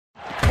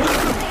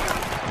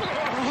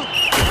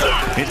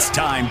It's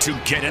time to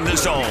get in the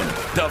zone,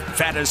 the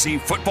Fantasy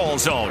Football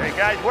Zone. Hey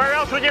guys, where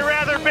else would you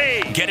rather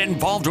be? Get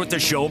involved with the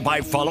show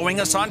by following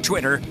us on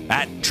Twitter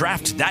at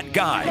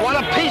DraftThatGuy. Want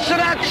a piece of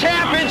that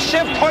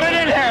championship? Put it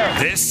in here.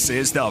 This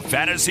is the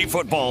Fantasy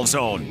Football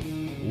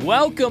Zone.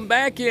 Welcome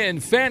back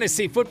in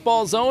Fantasy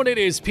Football Zone. It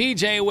is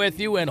PJ with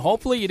you, and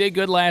hopefully you did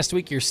good last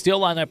week. You're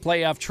still on that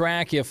playoff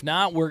track. If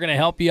not, we're going to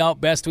help you out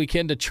best we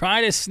can to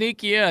try to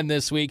sneak you in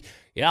this week.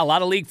 Yeah, a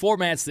lot of league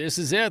formats. This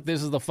is it.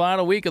 This is the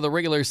final week of the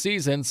regular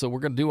season, so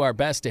we're going to do our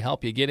best to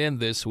help you get in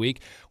this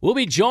week. We'll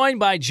be joined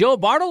by Joe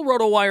Bartle,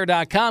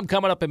 RotoWire.com,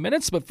 coming up in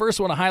minutes, but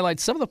first I want to highlight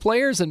some of the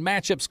players and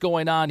matchups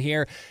going on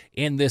here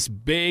in this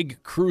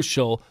big,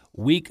 crucial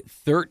Week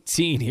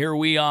 13. Here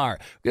we are.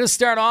 We're going to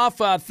start off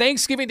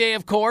Thanksgiving Day,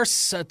 of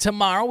course.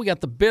 Tomorrow we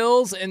got the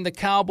Bills and the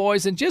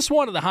Cowboys, and just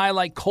wanted to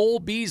highlight Cole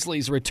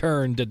Beasley's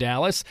return to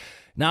Dallas.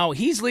 Now,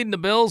 he's leading the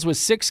Bills with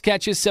 6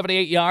 catches,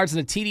 78 yards,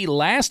 and a TD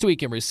last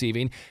week in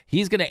receiving.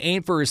 He's going to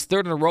aim for his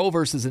third in a row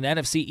versus an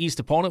NFC East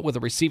opponent with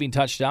a receiving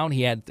touchdown.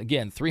 He had,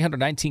 again,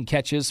 319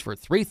 catches for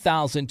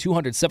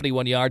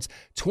 3,271 yards,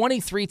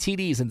 23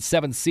 TDs in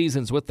 7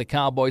 seasons with the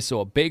Cowboys,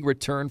 so a big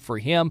return for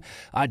him.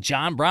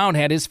 John Brown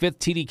had his 5th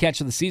TD catch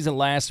of the season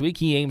last week.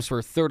 He aims for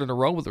a third in a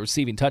row with a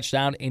receiving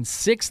touchdown and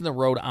 6 in a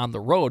row on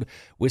the road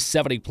with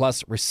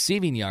 70-plus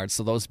receiving yards.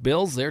 So those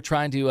Bills, they're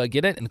trying to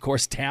get it. And, of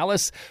course,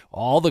 Dallas,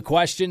 all the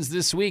questions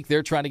this week.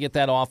 They're trying to get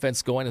that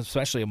offense going,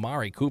 especially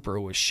Amari Cooper,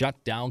 who was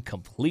shut down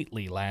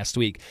completely last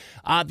week.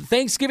 The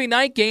Thanksgiving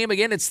night game,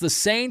 again, it's the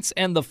Saints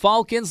and the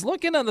Falcons.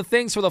 Looking on the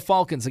things for the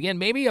Falcons, again,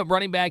 maybe a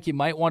running back you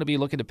might want to be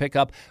looking to pick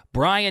up.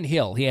 Brian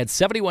Hill, he had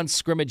 71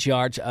 scrimmage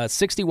yards,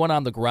 61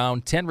 on the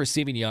ground, 10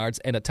 receiving yards,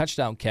 and a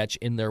touchdown catch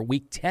in their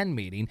Week 10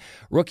 meeting.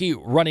 Rookie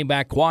running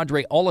back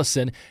Quandre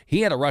Olison,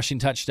 he had a rushing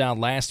touchdown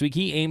last week.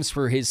 He aims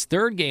for his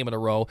 3rd game in a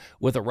row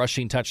with a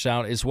rushing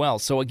touchdown as well.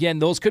 So, again,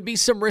 those could be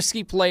some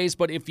risky plays,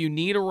 but if you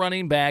need a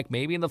running back,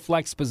 maybe in the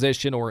flex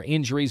position or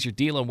injuries you're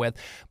dealing with,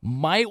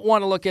 might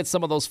want to look at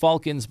some of those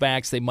Falcons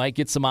backs. They might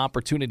get some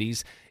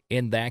opportunities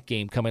in that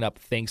game coming up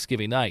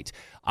Thanksgiving night.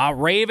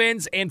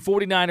 Ravens and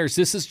 49ers,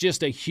 this is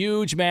just a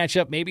huge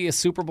matchup, maybe a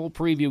Super Bowl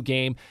preview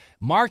game.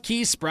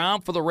 Marquise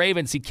Brown for the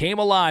Ravens, he came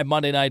alive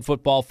Monday Night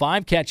Football,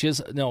 5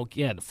 catches,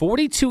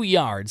 42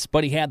 yards,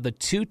 but he had the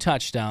 2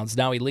 touchdowns.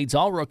 Now he leads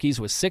all rookies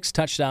with 6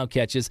 touchdown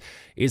catches,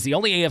 is the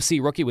only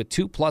AFC rookie with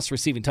 2+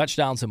 receiving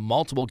touchdowns in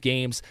multiple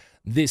games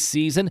this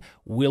season.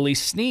 Willie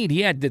Snead,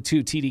 he had the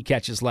 2 TD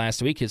catches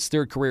last week, his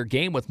 3rd career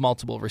game with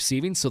multiple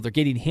receiving, so they're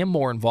getting him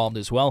more involved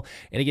as well.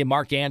 And again,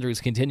 Mark Andrews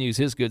continues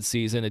his good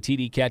season, a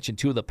TD catch in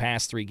 2 of the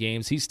past 3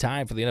 games. He's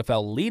tied for the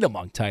NFL lead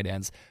among tight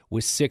ends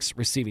with 6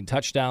 receiving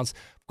touchdowns.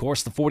 Of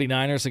course, the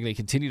 49ers are going to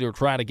continue to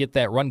try to get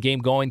that run game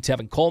going.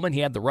 Tevin Coleman, he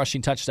had the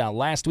rushing touchdown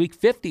last week,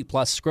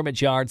 50-plus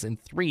scrimmage yards in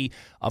 3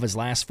 of his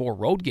last 4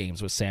 road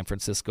games with San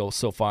Francisco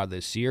so far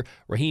this year.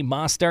 Raheem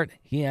Mostert,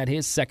 he had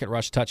his 2nd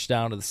rush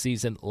touchdown of the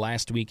season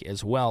last week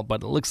as well,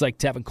 but it looks like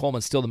Tevin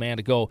Coleman's still the man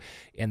to go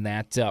in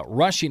that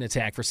rushing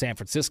attack for San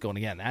Francisco. And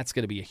again, that's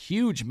going to be a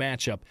huge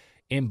matchup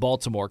in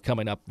Baltimore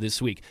coming up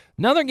this week.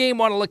 Another game I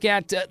want to look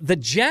at, the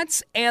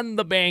Jets and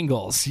the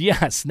Bengals.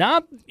 Yes,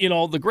 not,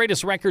 the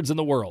greatest records in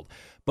the world,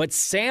 but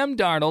Sam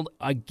Darnold,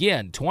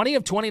 again, 20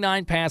 of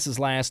 29 passes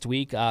last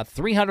week,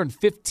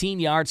 315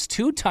 yards,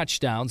 2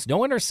 touchdowns, no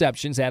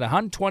interceptions, had a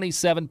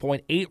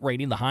 127.8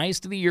 rating, the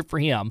highest of the year for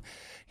him.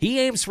 He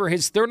aims for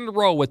his 3rd in a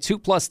row with 2+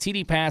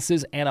 TD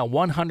passes and a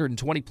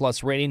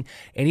 120+ rating,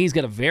 and he's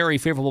got a very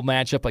favorable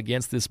matchup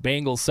against this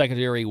Bengals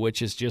secondary,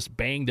 which is just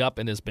banged up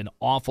and has been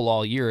awful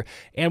all year.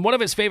 And one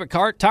of his favorite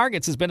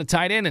targets has been a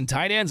tight end, and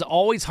tight end's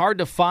always hard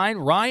to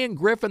find. Ryan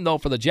Griffin, though,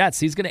 for the Jets,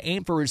 he's going to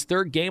aim for his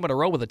 3rd game in a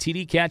row with a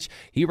TD catch.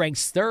 He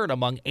ranks 3rd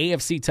among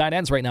AFC tight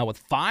ends right now with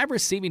 5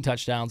 receiving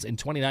touchdowns in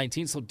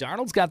 2019, so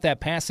Darnold's got that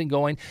passing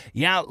going.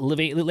 Yeah,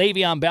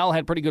 Le'Veon Bell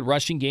had a pretty good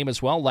rushing game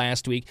as well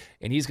last week,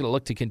 and he's going to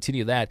look to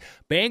continue that.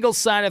 Bengals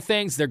side of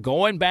things, they're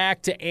going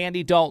back to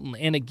Andy Dalton.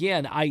 And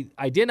again, I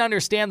didn't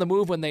understand the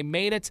move when they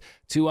made it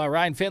to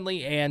Ryan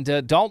Finley, and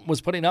Dalton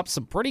was putting up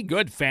some pretty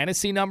good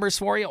fantasy numbers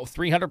for you,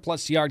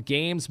 300-plus yard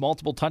games,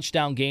 multiple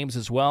touchdown games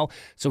as well.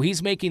 So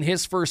he's making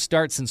his first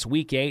start since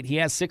Week 8. He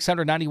has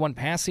 691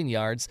 passing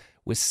yards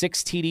with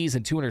 6 TDs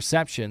and 2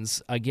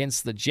 interceptions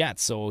against the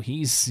Jets. So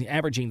he's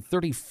averaging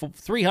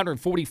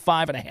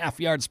 345.5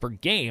 yards per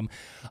game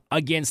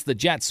against the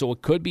Jets. So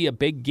it could be a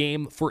big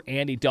game for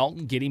Andy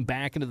Dalton getting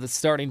back into the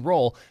starting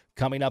role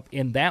coming up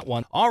in that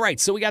one. All right,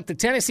 so we got the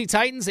Tennessee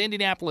Titans,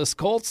 Indianapolis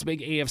Colts,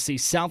 big AFC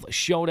South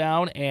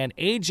showdown, and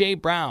A.J.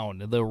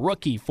 Brown, the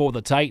rookie for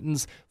the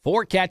Titans,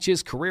 4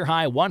 catches,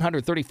 career-high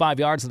 135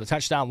 yards and a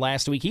touchdown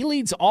last week. He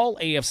leads all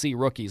AFC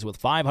rookies with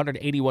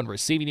 581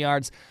 receiving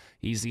yards.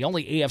 He's the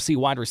only AFC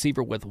wide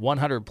receiver with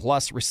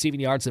 100-plus receiving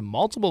yards in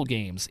multiple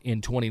games in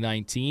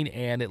 2019,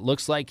 and it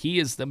looks like he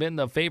has been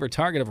the favorite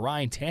target of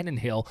Ryan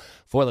Tannehill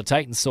for the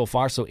Titans so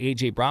far. So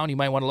A.J. Brown you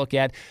might want to look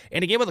at.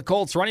 And again with the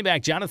Colts, running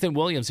back Jonathan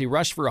Williams, he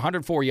rushed for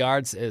 104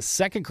 yards, his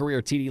 2nd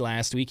career TD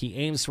last week. He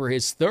aims for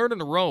his 3rd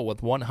in a row with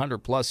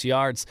 100-plus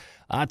yards.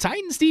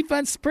 Titans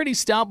defense pretty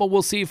stout, but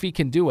we'll see if he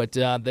can do it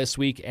this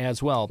week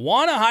as well.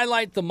 Want to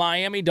highlight the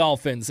Miami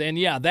Dolphins, and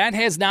yeah, that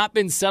has not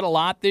been said a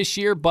lot this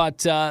year,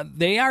 but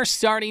they are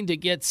starting to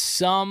get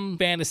some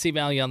fantasy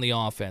value on the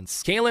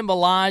offense. Kalen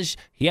Ballage,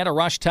 he had a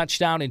rush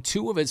touchdown in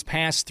 2 of his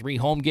past 3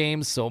 home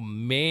games, so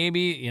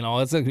maybe,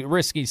 it's a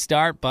risky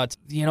start, but,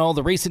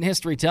 the recent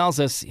history tells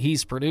us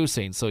he's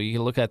producing, so you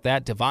can look at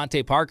that.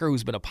 Devontae Parker,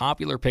 who's been a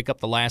popular pickup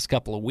the last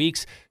couple of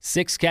weeks,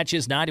 6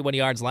 catches, 91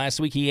 yards last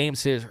week. He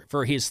aims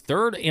for his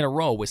third in a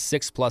row with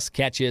 6+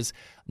 catches,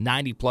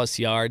 90+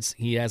 yards.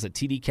 He has a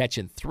TD catch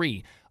in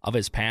 3 of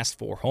his past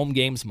 4 home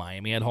games.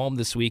 Miami at home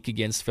this week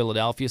against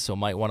Philadelphia, so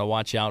might want to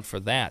watch out for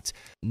that.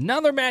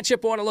 Another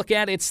matchup I want to look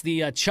at, it's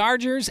the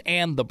Chargers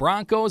and the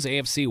Broncos,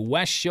 AFC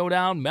West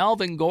showdown.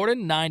 Melvin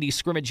Gordon, 90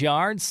 scrimmage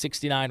yards,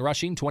 69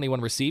 rushing, 21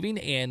 receiving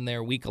in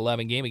their Week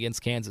 11 game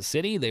against Kansas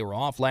City. They were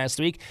off last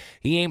week.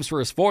 He aims for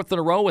his 4th in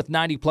a row with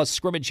 90+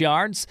 scrimmage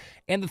yards.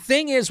 And the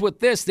thing is with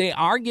this, they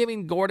are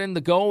giving Gordon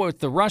the go with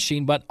the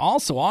rushing, but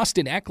also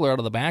Austin Eckler out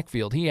of the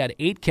backfield. He had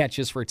 8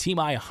 catches for a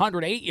team-high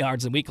 108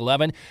 yards in Week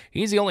 11.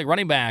 He's the only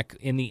running back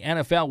in the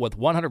NFL with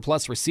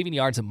 100+ receiving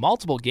yards in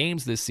multiple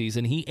games this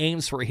season. He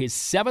aims for his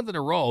 7th in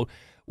a row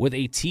with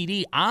a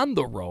TD on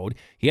the road.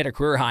 He had a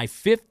career-high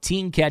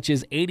 15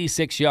 catches,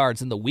 86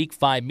 yards in the Week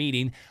 5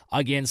 meeting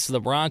against the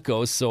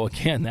Broncos. So,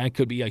 again, that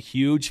could be a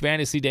huge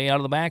fantasy day out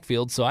of the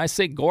backfield. So I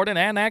say Gordon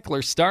and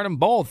Eckler, start them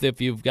both if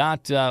you've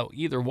got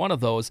either one of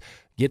those.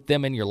 Get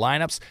them in your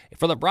lineups.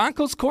 For the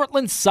Broncos,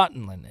 Cortland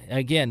Sutton.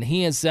 Again,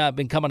 he has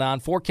been coming on.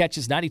 4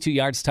 catches, 92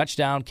 yards,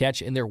 touchdown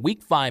catch in their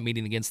Week 5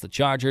 meeting against the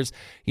Chargers.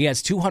 He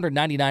has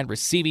 299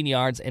 receiving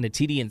yards and a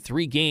TD in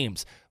 3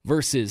 games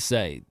versus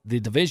the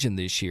division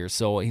this year.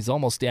 So he's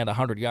almost at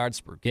 100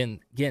 yards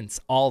against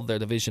all of their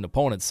division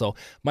opponents. So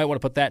might want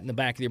to put that in the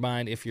back of your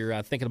mind if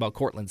you're thinking about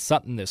Cortland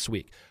Sutton this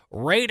week.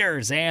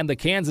 Raiders and the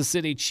Kansas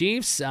City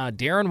Chiefs.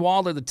 Darren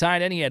Waller, the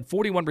tight end, he had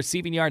 41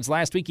 receiving yards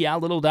last week. He had a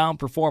little down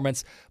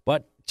performance,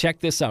 but check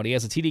this out. He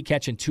has a TD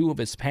catch in 2 of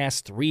his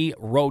past 3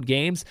 road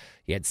games.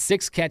 He had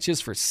 6 catches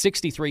for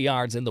 63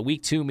 yards in the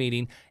Week 2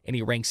 meeting, and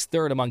he ranks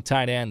 3rd among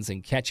tight ends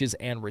in catches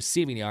and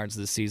receiving yards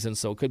this season,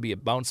 so it could be a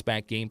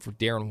bounce-back game for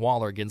Darren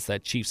Waller against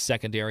that Chiefs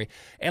secondary.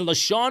 And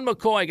LaShawn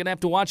McCoy, going to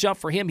have to watch out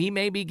for him. He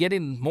may be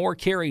getting more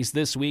carries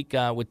this week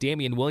with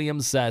Damian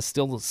Williams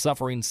still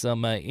suffering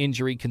some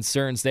injury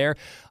concerns there.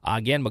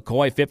 Again,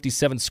 McCoy,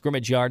 57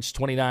 scrimmage yards,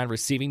 29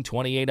 receiving,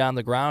 28 on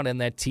the ground, and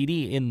that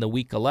TD in the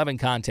Week 11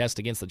 contest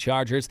against the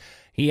Chargers.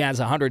 He has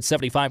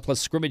 175+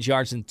 scrimmage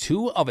yards in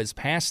 2 of his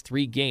past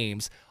 3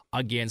 games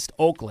against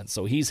Oakland.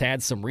 So he's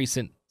had some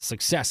recent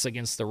success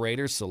against the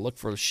Raiders, so look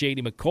for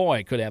Shady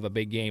McCoy. Could have a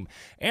big game.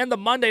 And the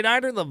Monday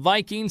Nighter, the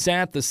Vikings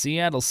at the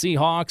Seattle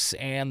Seahawks,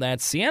 and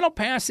that Seattle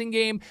passing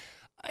game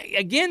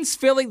against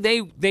Philly,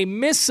 they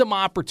missed some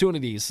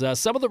opportunities.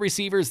 Some of the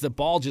receivers, the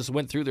ball just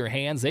went through their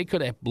hands. They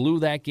could have blew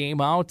that game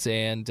out,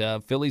 and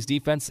Philly's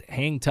defense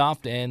hang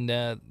tough,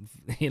 and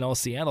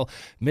Seattle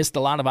missed a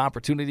lot of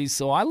opportunities.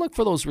 So I look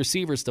for those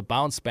receivers to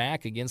bounce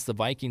back against the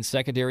Vikings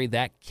secondary.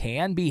 That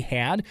can be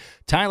had.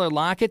 Tyler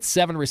Lockett,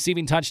 7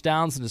 receiving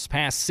touchdowns in his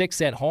past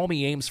 6 at home.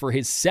 He aims for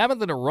his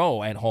 7th in a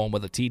row at home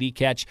with a TD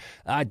catch.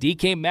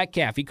 DK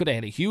Metcalf, he could have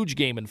had a huge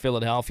game in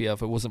Philadelphia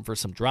if it wasn't for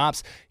some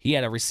drops. He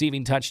had a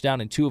receiving touchdown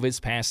in 2 of his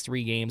past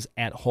 3 games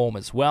at home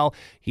as well.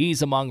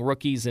 He's among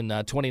rookies in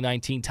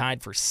 2019,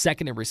 tied for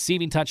 2nd in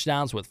receiving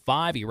touchdowns with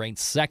 5. He ranked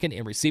 2nd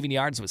in receiving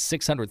yards with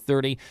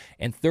 630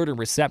 and 3rd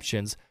in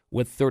receptions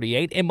with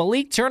 38. And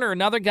Malik Turner,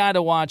 another guy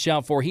to watch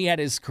out for. He had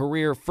his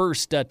career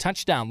first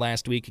touchdown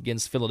last week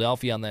against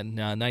Philadelphia on that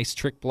nice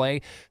trick play.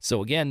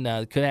 So again,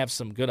 could have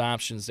some good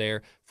options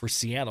there for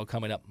Seattle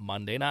coming up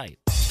Monday night.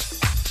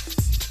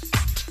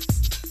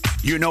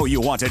 You know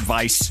you want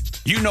advice.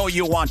 You know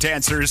you want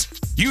answers.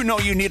 You know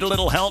you need a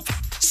little help.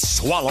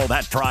 Swallow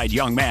that pride,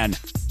 young man.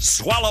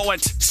 Swallow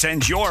it.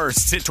 Send your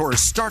sit or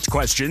start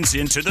questions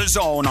into the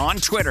zone on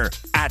Twitter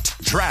at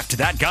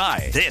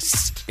DraftThatGuy.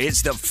 This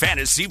is the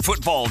Fantasy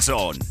Football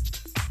Zone.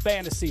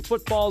 Fantasy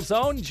Football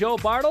Zone. Joe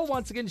Bartle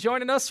once again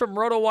joining us from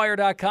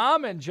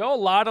RotoWire.com. And Joe, a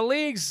lot of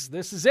leagues.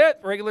 This is it.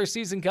 Regular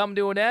season come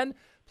to an end.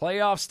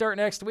 Playoffs start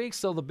next week,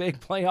 so the big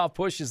playoff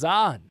push is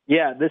on.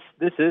 Yeah, this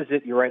is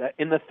it. You're right.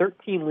 In the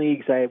 13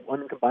 leagues, I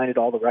uncombined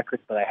all the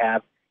records that I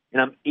have, and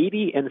I'm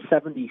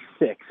 80-76.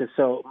 And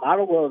so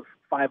model of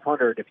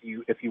 500, if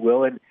you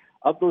will. And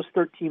of those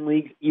 13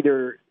 leagues,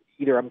 either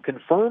I'm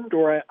confirmed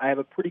or I have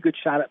a pretty good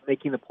shot at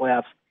making the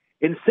playoffs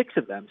in 6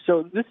 of them.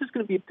 So this is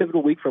going to be a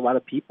pivotal week for a lot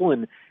of people,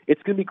 and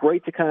it's going to be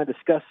great to kind of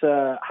discuss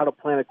how to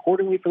plan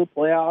accordingly for the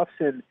playoffs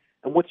and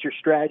what's your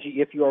strategy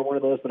if you are one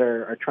of those that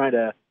are trying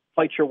to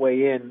fight your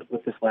way in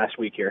with this last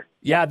week here.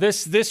 Yeah,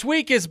 this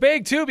week is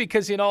big too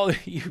because you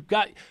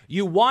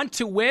want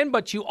to win,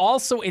 but you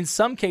also in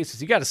some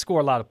cases you got to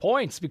score a lot of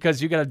points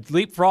because you got to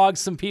leapfrog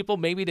some people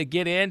maybe to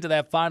get into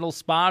that final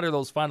spot or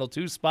those final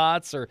 2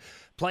 spots or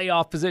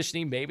playoff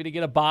positioning, maybe to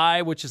get a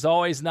bye, which is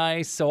always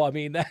nice. So I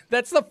mean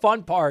that's the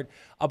fun part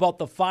about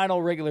the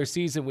final regular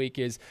season week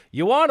is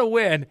you want to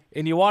win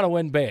and you want to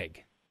win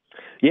big.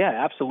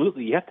 Yeah,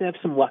 absolutely. You have to have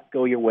some luck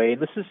go your way,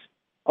 and this is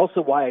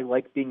also why I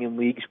like being in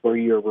leagues where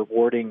you're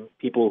rewarding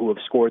people who have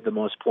scored the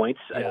most points.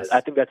 Yes.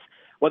 I think that's,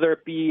 whether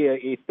it be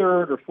a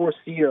third or fourth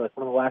seed or like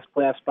one of the last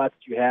playoff spots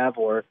that you have,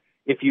 or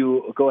if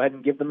you go ahead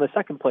and give them the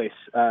second place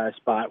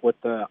spot with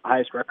the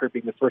highest record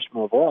being the first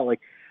one overall. Like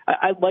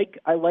I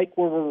like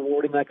where we're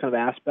rewarding that kind of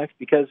aspect,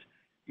 because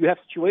you have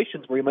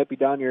situations where you might be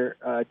down your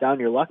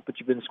luck, but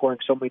you've been scoring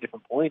so many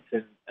different points,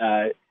 and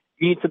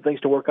you need some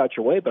things to work out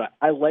your way. But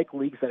I like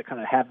leagues that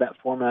kind of have that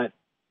format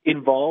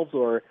involved,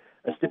 or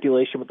a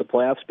stipulation with the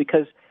playoffs,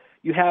 because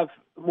you have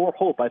more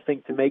hope, I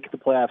think, to make the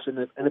playoffs in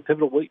a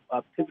pivotal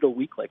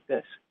week like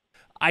this.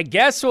 I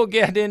guess we'll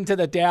get into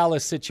the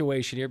Dallas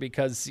situation here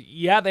because,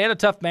 yeah, they had a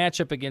tough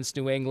matchup against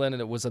New England, and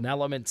it was an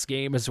elements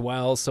game as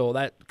well, so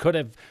that could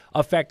have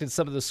affected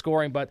some of the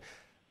scoring. But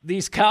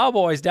these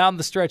Cowboys down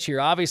the stretch here,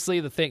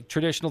 obviously the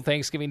traditional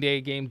Thanksgiving Day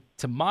game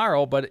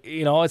tomorrow, but,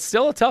 it's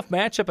still a tough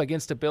matchup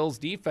against the Bills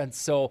defense.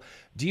 So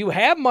do you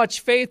have much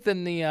faith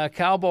in the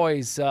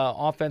Cowboys'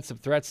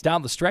 offensive threats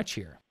down the stretch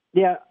here?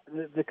 Yeah,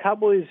 the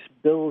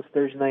Cowboys-Bills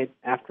Thursday night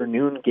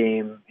afternoon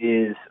game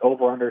is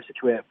over-under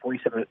situated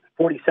at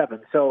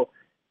 47. So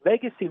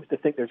Vegas seems to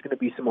think there's going to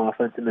be some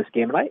offense in this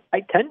game, and I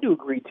tend to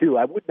agree, too.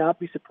 I would not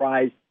be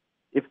surprised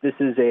if this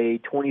is a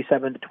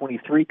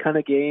 27-23 kind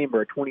of game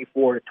or a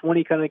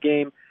 24-20 kind of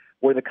game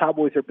where the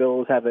Cowboys or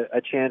Bills have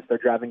a chance. They're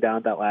driving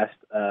down that last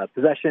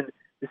possession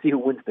to see who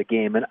wins the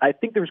game. And I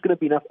think there's going to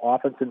be enough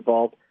offense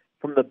involved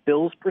from the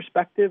Bills'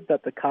 perspective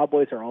that the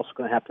Cowboys are also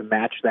going to have to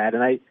match that.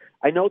 And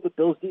I know the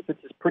Bills' defense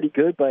is pretty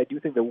good, but I do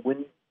think the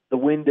wind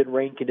and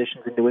rain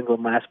conditions in New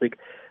England last week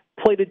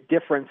played a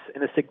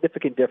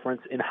significant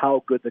difference in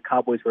how good the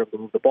Cowboys were able to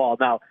move the ball.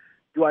 Now,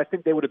 do I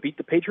think they would have beat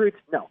the Patriots?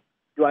 No.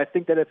 Do I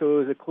think that if it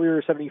was a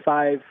clear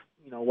 75,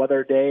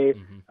 weather day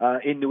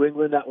in New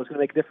England, that was going to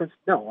make a difference?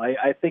 No.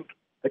 I think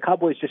the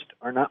Cowboys just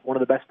are not one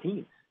of the best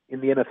teams in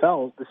the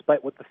NFL,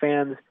 despite what the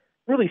fans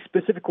really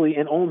specifically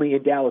and only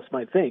in Dallas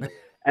might think.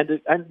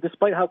 And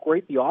despite how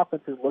great the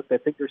offense has looked, I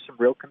think there's some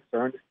real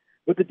concerns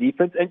with the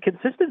defense and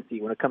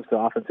consistency when it comes to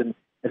offense. And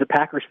as a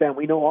Packers fan,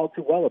 we know all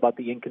too well about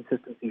the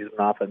inconsistencies of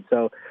an offense.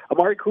 So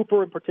Amari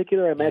Cooper in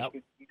particular, I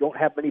imagine you don't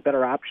have many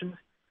better options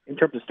in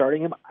terms of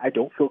starting him. I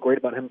don't feel great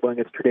about him going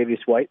against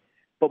Tre'Davious White.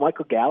 But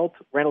Michael Gallup,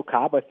 Randall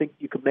Cobb, I think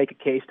you could make a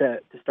case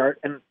to start.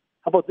 And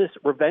how about this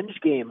revenge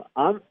game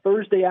on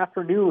Thursday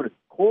afternoon?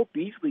 Cole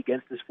Beasley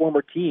against his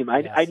former team.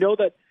 I know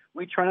that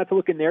we try not to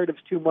look at narratives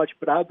too much,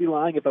 but I would be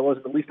lying if I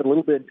wasn't at least a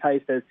little bit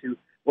enticed as to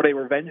what a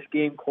revenge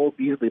game Cole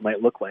Beasley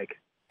might look like.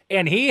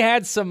 And he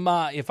had some,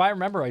 if I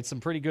remember right,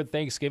 some pretty good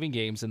Thanksgiving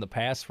games in the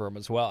past for him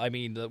as well. I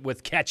mean,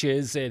 with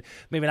catches and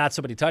maybe not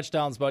so many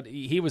touchdowns, but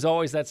he was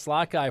always that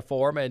slot guy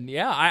for him. And,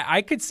 yeah,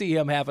 I could see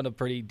him having a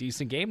pretty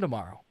decent game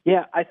tomorrow.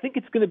 Yeah, I think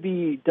it's going to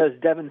be, does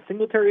Devin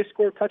Singletary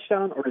score a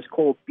touchdown or does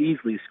Cole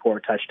Beasley score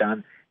a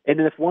touchdown? And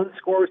if one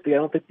scores, I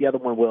don't think the other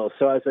one will.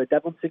 So as a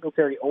Devin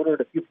Singletary owner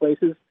in a few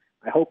places,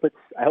 I hope it's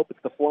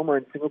the former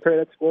and Singletary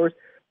that scores.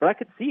 But I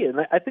could see it,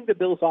 and I think the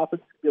Bills'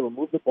 offense can be able to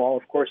move the ball.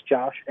 Of course,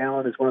 Josh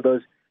Allen is one of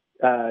those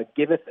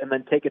giveth and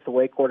then taketh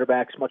away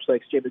quarterbacks, much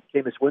like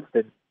Jameis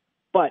Winston.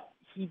 But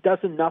he does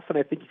enough, and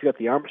I think he's got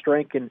the arm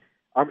strength, and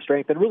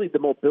really the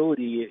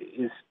mobility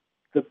is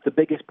the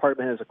biggest part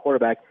of him as a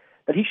quarterback,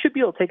 that he should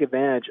be able to take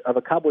advantage of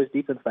a Cowboys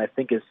defense that I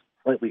think is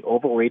slightly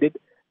overrated.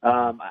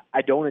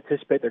 I don't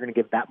anticipate they're going to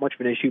give that much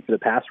of an issue for the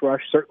pass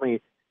rush.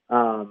 Certainly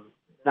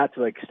not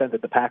to the extent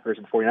that the Packers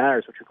and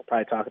 49ers, which we'll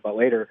probably talk about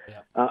later.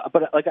 Yeah.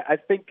 But I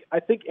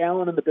think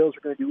Allen and the Bills are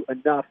going to do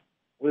enough.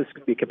 This is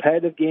going to be a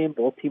competitive game.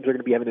 Both teams are going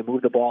to be having to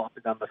move the ball up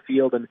and down the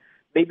field, and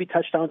maybe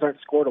touchdowns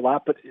aren't scored a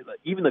lot, but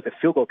even like the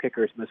field goal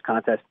kickers in this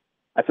contest,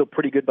 I feel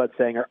pretty good about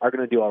saying are going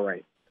to do all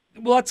right.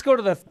 Well, let's go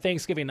to the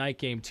Thanksgiving night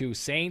game, too.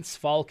 Saints,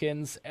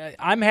 Falcons.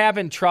 I'm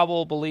having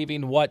trouble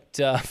believing what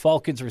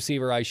Falcons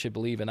receiver I should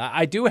believe in.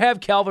 I do have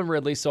Calvin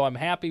Ridley, so I'm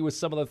happy with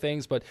some of the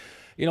things. But,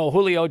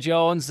 Julio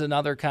Jones,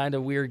 another kind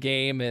of weird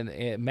game.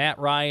 And Matt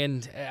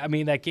Ryan, I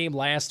mean, that game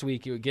last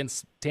week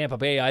against Tampa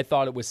Bay, I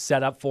thought it was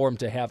set up for him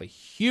to have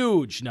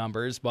huge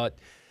numbers. But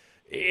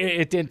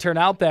it didn't turn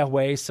out that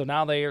way. So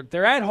now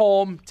they're at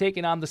home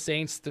taking on the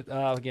Saints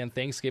again,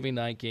 Thanksgiving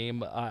night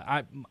game.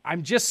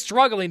 I'm just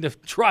struggling to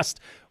trust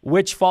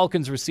which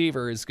Falcons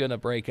receiver is going to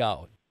break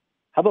out.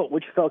 How about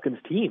which Falcons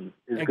team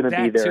is going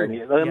to be there?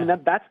 I mean,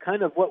 that's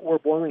kind of what we're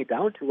boiling it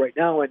down to right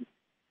now. And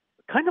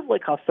kind of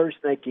like how Thursday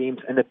night games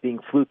end up being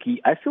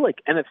fluky, I feel like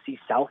NFC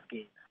South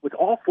games with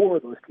all four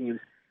of those teams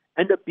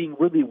end up being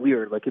really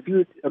weird. Like if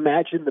you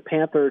imagine the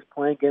Panthers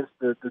playing against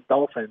the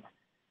Dolphins,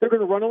 they're going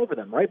to run over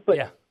them, right?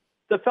 But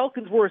the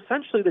Falcons were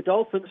essentially the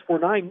Dolphins for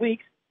 9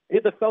 weeks.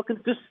 The Falcons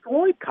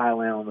destroyed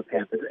Kyle Allen and the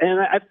Panthers. And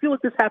I feel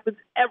like this happens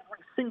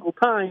every single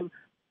time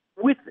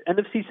with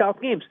NFC South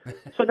games.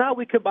 So now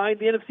we combine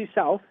the NFC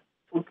South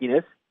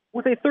flukiness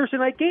with a Thursday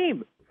night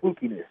game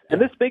flukiness. And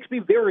this makes me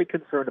very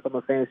concerned if I'm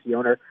a fantasy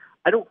owner.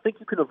 I don't think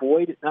you can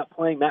avoid not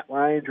playing Matt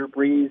Ryan, Drew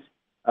Brees,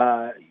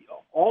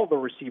 all the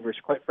receivers,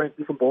 quite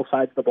frankly, from both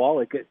sides of the ball.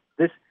 Like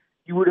this,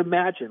 you would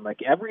imagine, like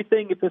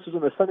everything, if this was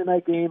in a Sunday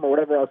night game or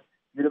whatever else,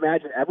 you'd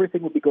imagine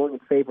everything would be going in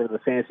favor of the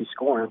fantasy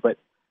scoring. But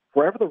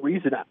for whatever the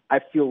reason, I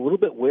feel a little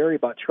bit wary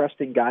about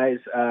trusting guys.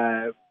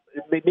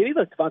 Maybe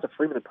like Devonta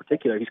Freeman in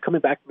particular. He's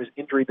coming back from his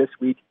injury this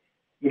week.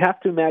 You have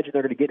to imagine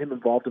they're going to get him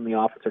involved in the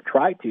offense or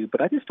try to,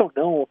 but I just don't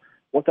know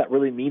what that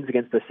really means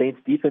against the Saints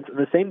defense. And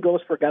the same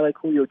goes for a guy like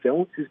Julio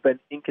Jones, who's been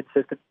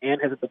inconsistent and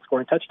hasn't been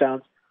scoring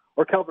touchdowns,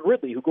 or Calvin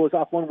Ridley, who goes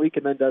off one week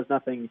and then does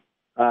nothing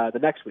the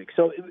next week.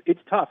 So it's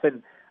tough.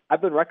 And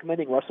I've been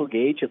recommending Russell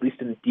Gage, at least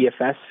in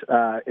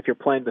DFS, if you're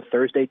playing the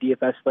Thursday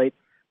DFS slate,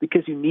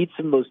 because you need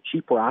some of those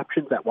cheaper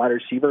options at wide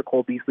receiver.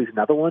 Cole Beasley's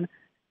another one.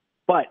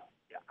 But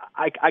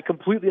I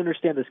completely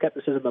understand the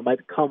skepticism that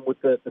might come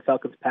with the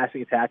Falcons'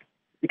 passing attack,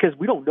 because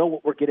we don't know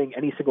what we're getting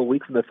any single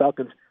week from the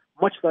Falcons,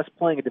 much less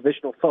playing a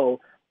divisional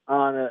foe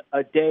on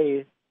a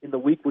day in the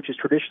week, which is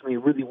traditionally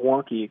really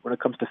wonky when it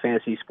comes to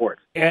fantasy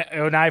sports.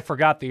 And I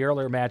forgot the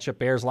earlier matchup,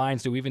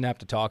 Bears-Lions. Do we even have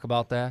to talk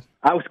about that?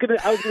 I was gonna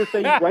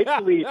say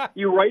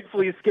you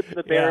rightfully skipped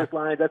the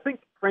Bears-Lions. I think,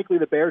 frankly,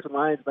 the Bears and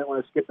Lions might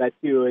want to skip that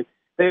too.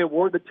 They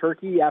award the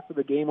turkey after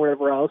the game or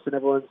whatever else, and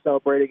everyone's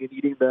celebrating and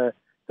eating the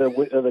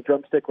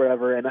drumstick or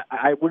whatever. And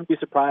I wouldn't be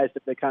surprised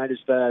if they kind of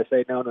just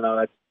say, no,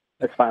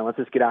 that's fine. Let's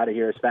just get out of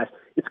here as fast.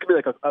 It's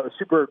going to be like a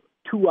super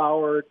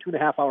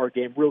 2.5 hour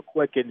game real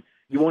quick, and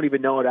you won't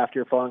even know it after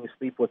you're falling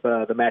asleep with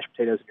the mashed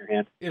potatoes in your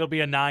hand. It'll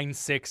be a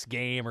 9-6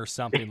 game or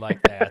something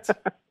like that.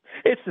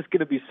 It's just going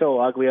to be so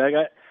ugly.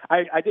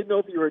 I didn't know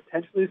if you were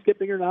intentionally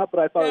skipping or not, but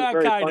I thought it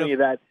was very funny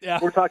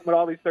that we're talking about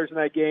all these Thursday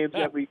night games,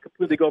 and we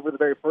completely go over the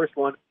very first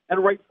one,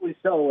 and rightfully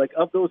so. Like,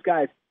 of those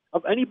guys,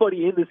 of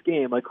anybody in this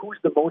game, like, who's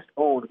the most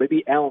owned?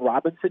 Maybe Allen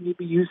Robinson you'd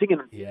be using.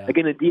 And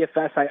again, in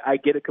DFS, I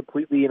get it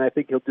completely, and I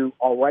think he'll do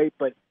all right,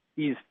 but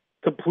he's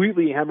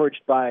completely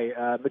hemorrhaged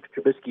by Mitch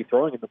Trubisky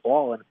throwing in the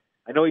ball. And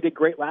I know he did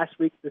great last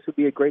week. This would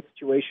be a great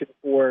situation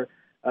for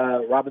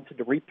Robinson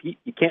to repeat.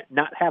 You can't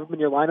not have him in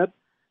your lineup,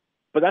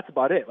 but that's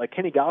about it. Like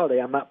Kenny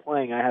Golladay, I'm not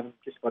playing. I have him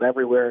just about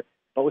everywhere.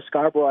 Bo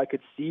Scarborough, I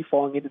could see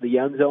falling into the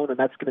end zone, and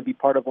that's going to be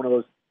part of one of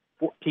those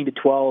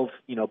 14-12,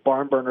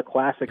 barn burner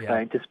classics I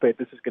anticipate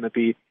this is going to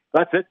be.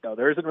 That's it, though.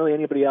 There isn't really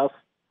anybody else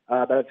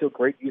that I feel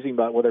great using,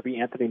 but whether it be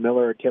Anthony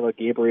Miller or Taylor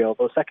Gabriel,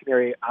 those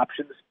secondary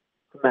options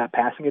from that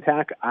passing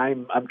attack,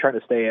 I'm trying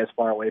to stay as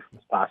far away from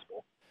as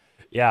possible.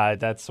 Yeah,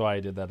 that's why I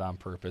did that on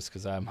purpose,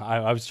 because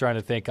I was trying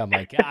to think. I'm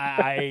like,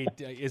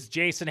 is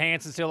Jason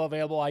Hanson still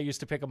available? I used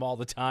to pick him all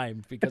the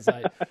time because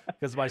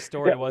my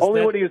story was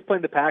only when he was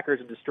playing the Packers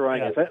and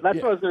destroying us. That's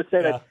what I was going to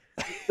say.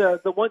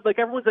 That the one, like,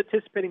 everyone's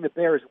anticipating the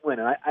Bears win,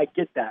 and I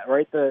get that,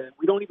 right?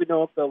 We don't even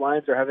know if the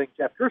Lions are having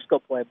Jeff Driscoll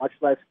play, much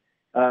less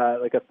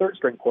like a third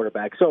string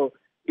quarterback. So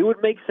it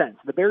would make sense.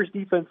 The Bears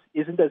defense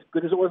isn't as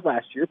good as it was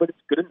last year, but it's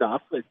good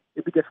enough.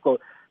 It'd be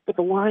difficult. But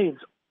the Lions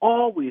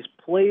always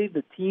play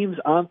the teams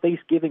on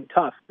Thanksgiving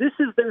tough. This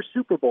is their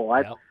Super Bowl.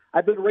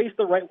 I've been raised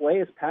the right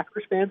way as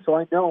Packers fan, so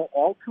I know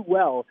all too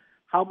well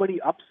how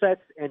many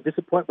upsets and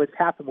disappointments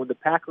happen when the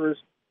Packers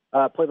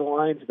play the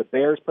Lions, or the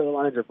Bears play the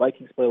Lions, or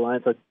Vikings play the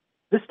Lions. Like,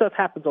 this stuff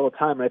happens all the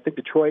time, and I think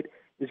Detroit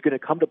is going to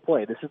come to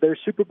play. This is their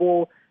Super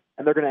Bowl,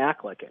 and they're going to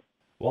act like it.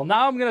 Well,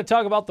 now I'm going to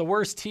talk about the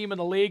worst team in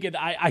the league, and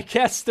I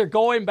guess they're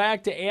going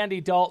back to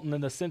Andy Dalton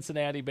and the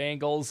Cincinnati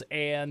Bengals,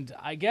 and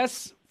I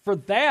guess for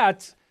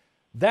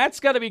that's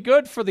got to be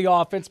good for the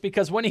offense,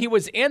 because when he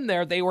was in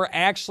there, they were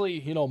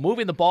actually,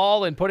 moving the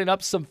ball and putting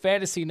up some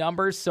fantasy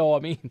numbers. So, I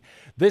mean,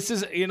 this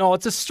is,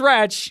 it's a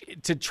stretch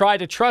to try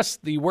to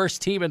trust the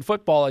worst team in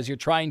football as you're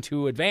trying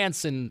to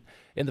advance in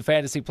the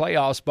fantasy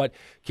playoffs. But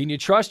can you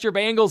trust your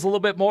Bengals a little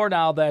bit more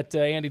now that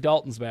Andy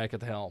Dalton's back at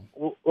the helm?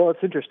 Well,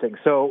 it's interesting.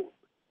 So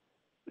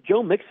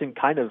Joe Mixon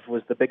kind of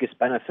was the biggest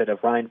benefit of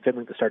Ryan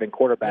Finley, the starting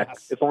quarterback,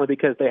 if only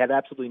because they had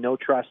absolutely no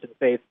trust and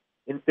faith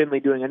in Finley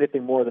doing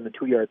anything more than a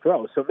 2-yard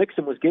throw. So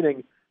Mixon was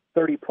getting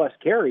 30-plus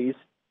carries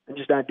and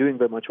just not doing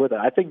very much with it.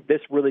 I think this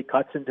really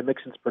cuts into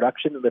Mixon's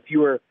production. And if you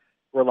were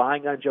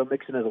relying on Joe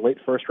Mixon as a late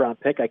first-round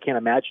pick, I can't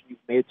imagine you've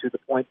made it to the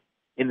point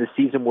in the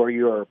season where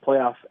you are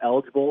playoff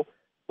eligible.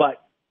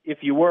 But if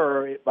you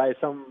were, by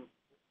some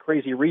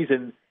crazy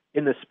reason,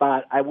 in the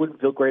spot, I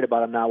wouldn't feel great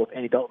about him now with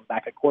Andy Dalton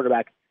back at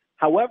quarterback.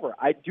 However,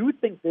 I do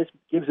think this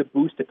gives a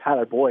boost to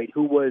Tyler Boyd,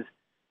 who was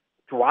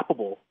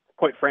droppable,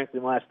 quite frankly,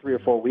 in the last 3 or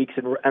 4 weeks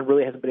and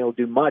really hasn't been able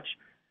to do much.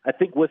 I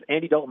think with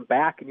Andy Dalton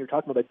back, and you're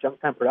talking about junk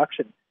time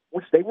production,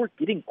 which they were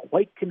getting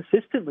quite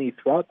consistently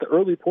throughout the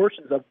early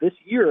portions of this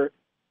year,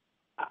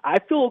 I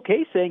feel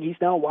okay saying he's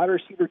now a wide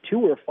receiver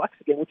 2 or a flex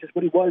again, which is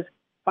what he was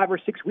 5 or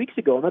 6 weeks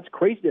ago, and that's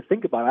crazy to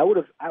think about.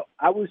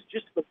 I was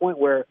just to the point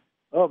where,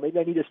 maybe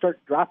I need to start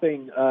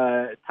dropping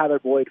Tyler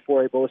Boyd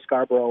for a Bo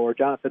Scarborough or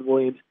Jonathan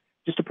Williams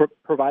just to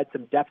provide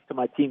some depth to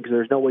my team, because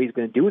there's no way he's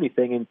going to do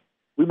anything. And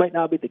we might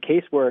now be at the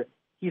case where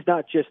he's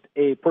not just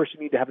a person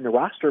you need to have in your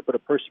roster, but a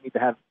person you need to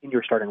have in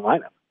your starting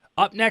lineup.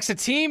 Up next, a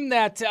team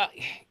that,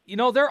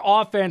 their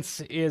offense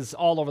is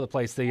all over the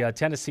place, the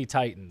Tennessee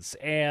Titans.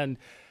 And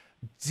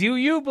do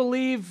you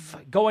believe,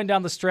 going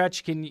down the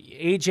stretch, can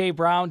A.J.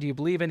 Brown, do you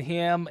believe in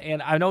him?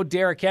 And I know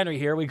Derrick Henry,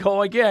 here we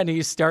go again.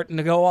 He's starting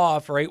to go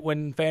off right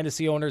when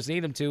fantasy owners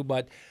need him to.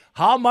 But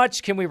how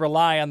much can we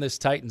rely on this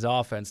Titans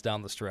offense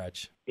down the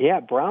stretch? Yeah,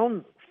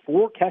 Brown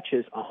 4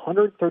 catches,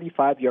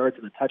 135 yards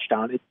and a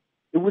touchdown.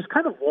 It was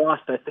kind of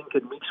lost, I think,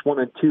 in weeks 1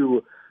 and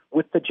 2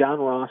 with the John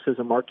Rosses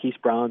and Marquise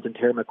Browns and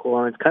Terry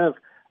McLaurin's kind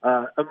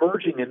of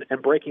emerging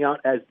and breaking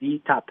out as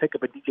the top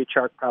pickup. And DJ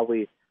Chark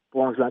probably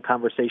belongs in that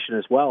conversation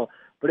as well.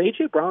 But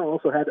A.J. Brown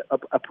also had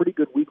a pretty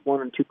good week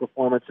 1 and 2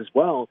 performance as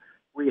well,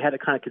 where you had to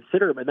kind of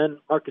consider him. And then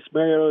Marcus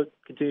Mariota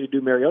continued to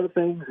do Mariota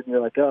things, and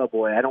you're like, oh,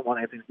 boy, I don't want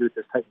anything to do with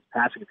this Titans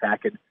passing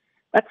attack. And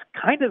that's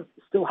kind of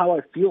still how I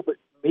feel, but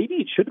maybe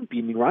it shouldn't be.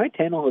 I mean, Ryan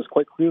Tannehill has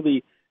quite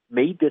clearly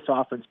made this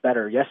offense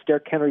better. Yes,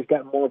 Derrick Henry's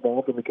gotten more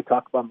involved, and we could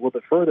talk about him a little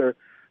bit further,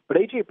 but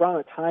A.J. Brown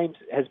at times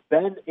has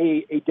been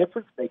a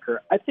difference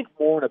maker. I think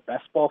more in a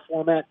best ball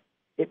format,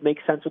 it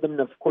makes sense with him. And,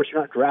 of course,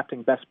 you're not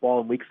drafting best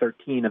ball in Week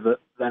 13 of the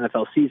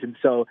NFL season,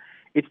 so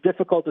it's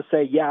difficult to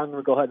say, yeah, I'm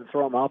going to go ahead and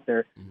throw him out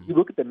there. Mm-hmm. You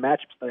look at the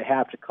matchups that they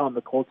have to come.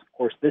 The Colts, of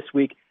course, this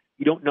week.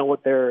 You don't know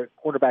what their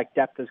quarterback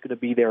depth is going to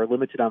be. They were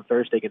limited on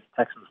Thursday against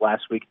the Texans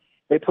last week.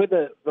 They play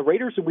the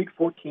Raiders in Week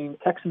 14,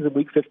 Texans in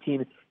Week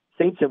 15,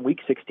 Saints in Week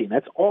 16.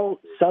 That's all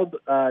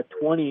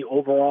sub-20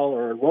 overall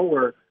or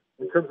lower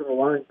in terms of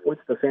allowing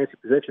points to the fantasy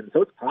position.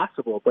 So it's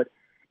possible, but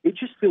it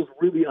just feels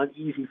really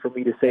uneasy for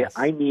me to say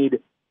I need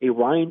a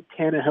Ryan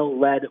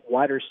Tannehill-led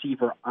wide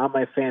receiver on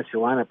my fantasy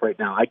lineup right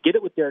now. I get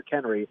it with Derrick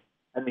Henry.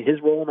 I mean,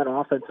 his role in that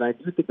offense, and I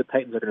do think the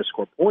Titans are going to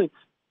score points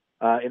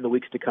in the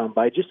weeks to come,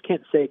 but I just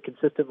can't say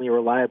consistently or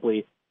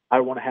reliably I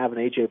want to have an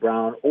A.J.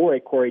 Brown or a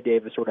Corey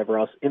Davis or whatever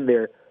else in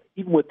there,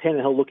 even with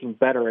Tannehill looking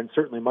better and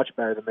certainly much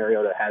better than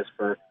Mariota has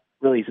for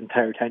really his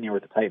entire tenure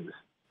with the Titans.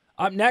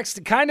 Up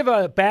next, kind of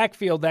a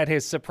backfield that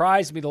has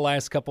surprised me the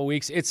last couple of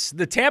weeks. It's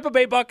the Tampa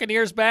Bay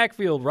Buccaneers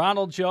backfield.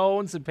 Ronald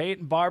Jones and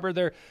Peyton Barber,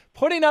 they're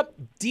putting up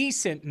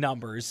decent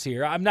numbers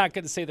here. I'm not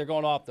going to say they're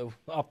going off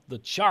the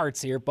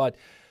charts here, but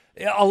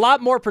a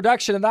lot more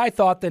production than I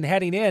thought than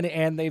heading in,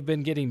 and they've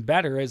been getting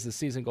better as the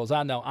season goes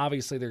on. Now,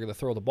 obviously, they're going to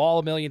throw the ball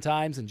a million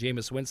times, and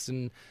Jameis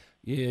Winston,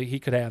 he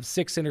could have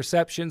 6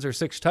 interceptions or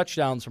 6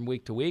 touchdowns from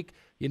week to week.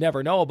 You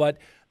never know, but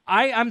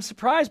I'm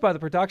surprised by the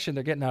production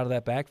they're getting out of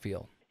that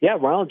backfield. Yeah,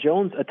 Ronald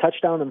Jones, a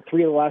touchdown in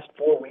 3 of the last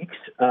 4 weeks,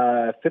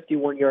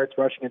 51 yards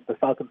rushing against the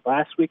Falcons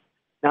last week.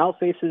 Now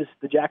faces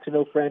the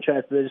Jacksonville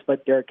franchise that just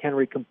let Derrick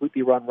Henry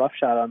completely run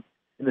roughshod on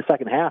in the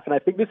second half. And I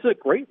think this is a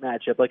great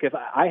matchup. Like, if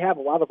I have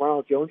a lot of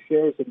Ronald Jones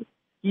shares, and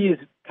he is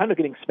kind of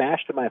getting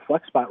smashed in my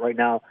flex spot right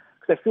now,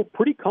 because I feel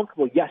pretty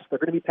comfortable. Yes, they're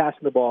going to be passing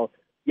the ball.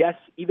 Yes,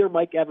 either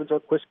Mike Evans or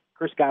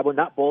Chris Godwin,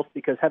 not both,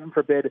 because heaven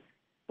forbid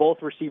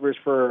both receivers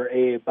for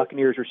a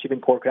Buccaneers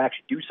receiving corps could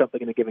actually do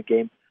something in a given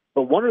game.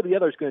 But one or the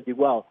other is going to do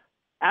well.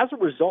 As a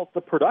result,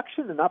 the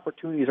production and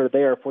opportunities are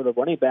there for the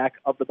running back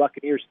of the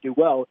Buccaneers to do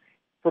well.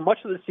 For much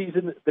of the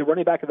season, the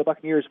running back of the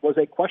Buccaneers was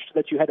a question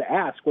that you had to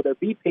ask, whether it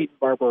be Peyton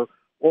Barber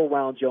or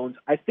Ronald Jones.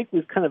 I think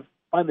we've kind of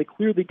finally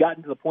clearly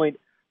gotten to the point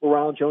where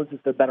Ronald Jones is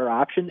the better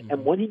option. Mm-hmm.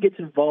 And when he gets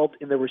involved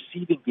in the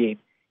receiving game,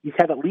 he's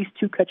had at least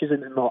 2 catches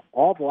in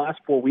all the last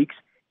 4 weeks.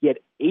 He had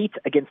 8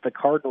 against the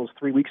Cardinals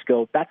 3 weeks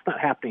ago. That's not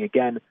happening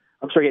again.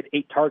 I'm sorry, he had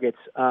 8 targets.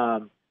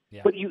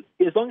 But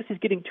as long as he's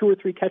getting 2 or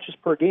 3 catches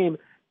per game,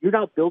 you're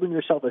now building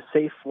yourself a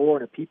safe floor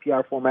in a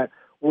PPR format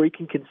where you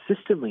can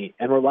consistently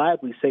and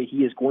reliably say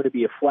he is going to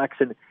be a flex.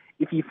 And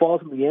if he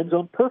falls in the end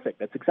zone, perfect.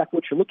 That's exactly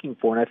what you're looking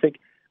for. And I think,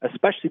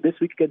 especially this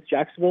week against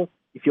Jacksonville,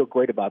 you feel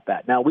great about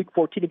that. Now, Week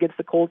 14 against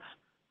the Colts,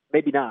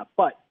 maybe not.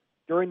 But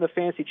during the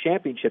fantasy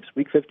championships,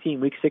 Week 15,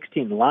 Week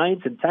 16,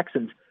 Lions and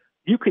Texans,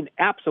 you can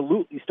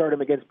absolutely start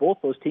him against both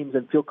those teams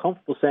and feel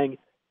comfortable saying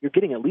you're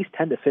getting at least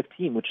 10 to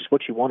 15, which is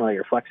what you want on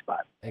your flex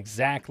spot.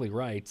 Exactly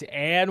right.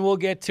 And we'll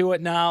get to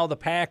it now. The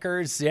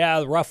Packers,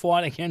 the rough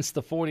one against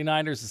the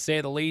 49ers, to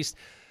say the least.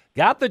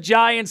 Got the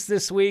Giants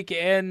this week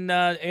in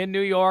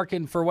New York,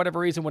 and for whatever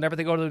reason, whenever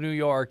they go to New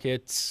York,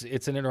 it's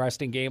an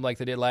interesting game like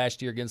they did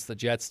last year against the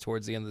Jets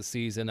towards the end of the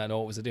season. I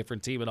know it was a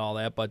different team and all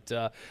that, but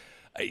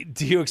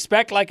do you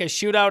expect like a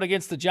shootout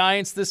against the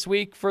Giants this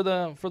week for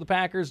the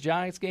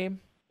Packers-Giants game?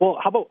 Well,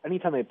 how about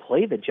anytime they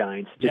play the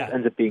Giants, it just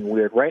ends up being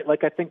weird, right?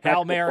 Like, I think that's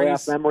the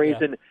playoff memories.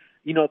 Yeah.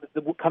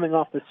 And, coming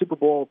off the Super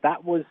Bowl,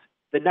 that was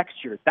the next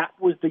year. That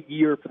was the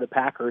year for the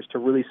Packers to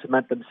really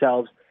cement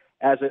themselves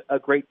as a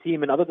great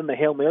team. And other than the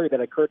Hail Mary that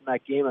occurred in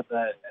that game at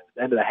the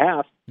end of the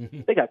half,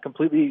 they got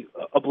completely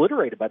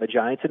obliterated by the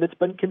Giants, and it's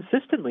been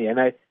consistently. And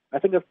I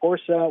think, of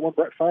course, when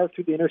Brett Favre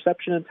threw the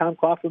interception and Tom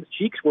Coughlin's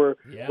cheeks were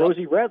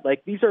rosy red,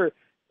 like, these are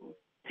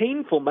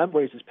painful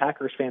memories as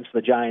Packers fans for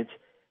the Giants.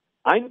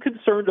 I'm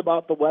concerned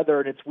about the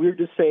weather, and it's weird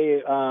to say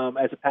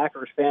as a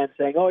Packers fan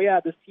saying, oh, yeah,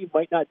 this team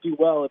might not do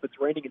well if it's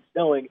raining and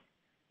snowing.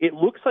 It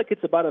looks like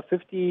it's about a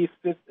 60%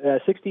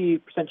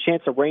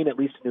 chance of rain, at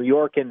least in New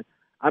York, and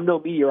I'm no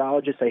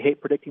meteorologist. I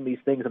hate predicting these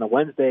things on a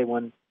Wednesday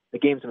when the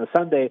game's on a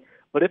Sunday,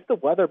 but if the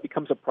weather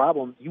becomes a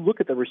problem, you look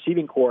at the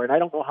receiving core, and I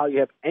don't know how you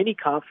have any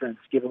confidence,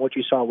 given what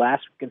you saw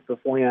last week against the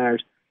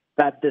 49ers,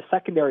 that the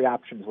secondary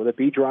options, whether it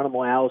be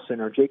Geronimo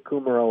Allison or Jake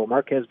Kumerow or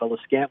Marquez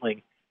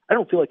Valdes-Scantling, I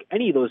don't feel like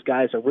any of those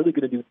guys are really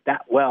going to do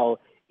that well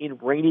in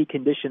rainy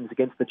conditions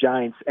against the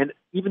Giants. And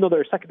even though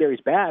their secondary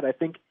is bad, I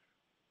think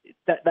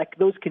that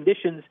those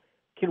conditions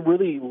can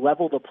really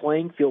level the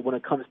playing field when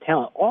it comes to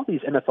talent. All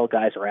these NFL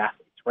guys are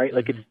athletes, right?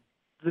 Like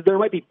there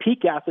might be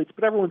peak athletes,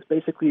 but everyone's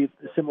basically a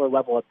similar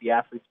level at the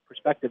athlete's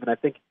perspective. And I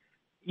think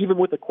even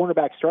with the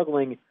cornerback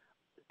struggling,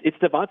 it's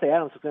Davante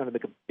Adams that's going to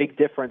make a big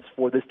difference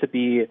for this to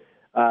be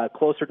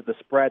closer to the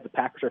spread. The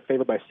Packers are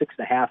favored by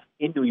 6.5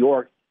 in New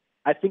York.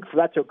 I think for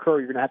that to occur,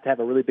 you're going to have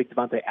a really big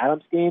Davante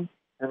Adams game,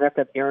 and you have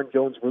to have Aaron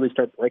Jones really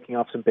start breaking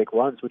off some big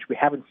runs, which we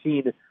haven't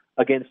seen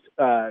against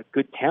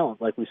good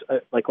talent like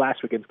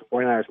last week against the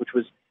 49ers, which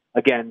was,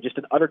 again, just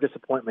an utter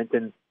disappointment.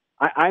 And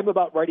I'm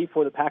about ready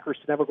for the Packers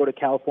to never go to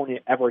California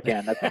ever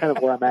again. That's kind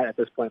of where I'm at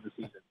this point in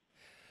the season.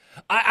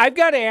 I've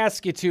got to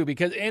ask you, too,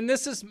 because, and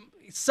this is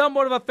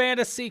somewhat of a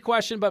fantasy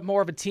question, but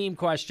more of a team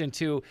question,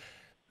 too.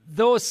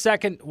 Those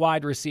second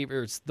wide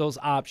receivers, those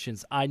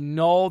options, I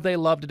know they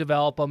love to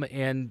develop them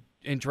and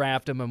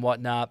draft them and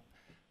whatnot,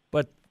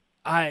 but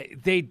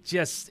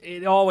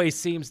it always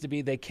seems to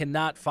be they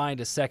cannot find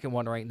a second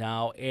one right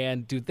now.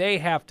 And do they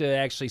have to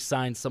actually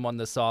sign someone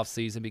this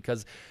offseason?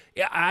 Because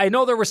I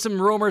know there were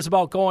some rumors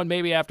about going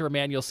maybe after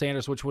Emmanuel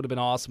Sanders, which would have been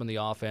awesome in the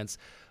offense.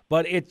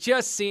 But it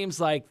just seems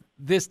like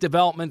this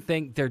development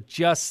thing,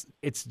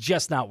 it's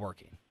just not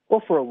working.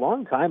 Well, for a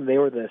long time, they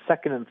were the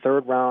second and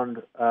third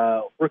round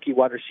rookie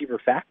wide receiver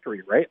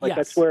factory, right? Like, yes.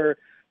 That's where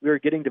we were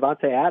getting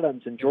Davante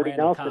Adams and Jordy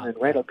Nelson and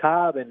Randall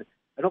Cobb. And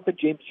I don't think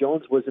James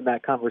Jones was in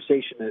that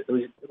conversation, at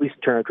least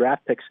in terms of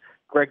draft picks.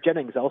 Greg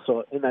Jennings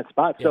also in that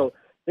spot. Yeah. So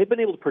they've been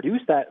able to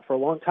produce that for a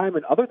long time.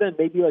 And other than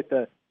maybe like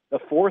the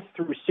fourth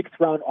through sixth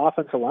round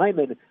offensive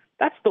lineman,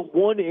 that's the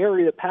one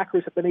area the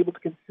Packers have been able to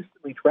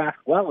consistently draft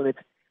well. And it's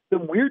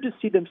been weird to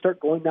see them start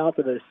going now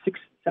to the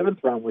sixth, seventh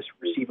round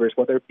receivers,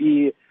 whether it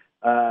be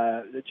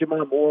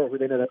Jamal Moore, who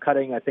they ended up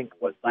cutting, I think,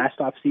 last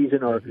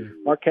offseason, or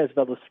Marquez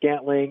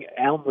Valdes-Scantling.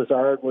 Allen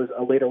Lazard was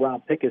a later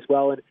round pick as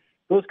well. And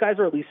those guys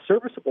are at least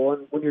serviceable.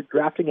 And when you're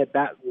drafting at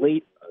that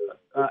late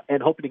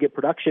and hoping to get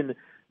production,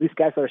 these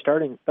guys that are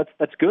starting,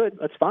 that's good.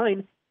 That's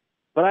fine.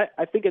 But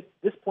I think at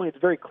this point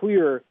it's very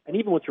clear, and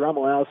even with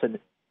Geronimo Allison,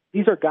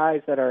 these are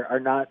guys that are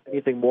not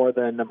anything more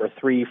than number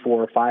 3,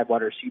 4, or 5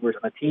 wide receivers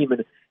on the team,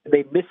 and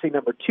they miss a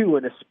number 2,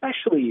 and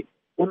especially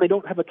when they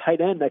don't have a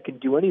tight end that can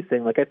do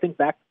anything. Like, I think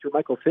back to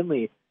Michael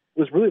Finley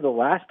was really the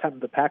last time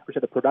the Packers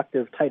had a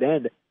productive tight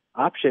end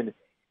option.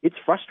 It's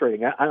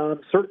frustrating. I'm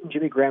certain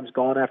Jimmy Graham's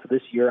gone after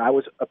this year. I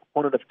was a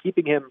proponent of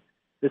keeping him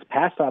this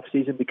past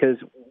offseason because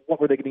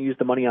what were they going to use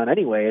the money on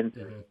anyway? And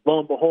lo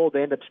and behold,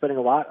 they end up spending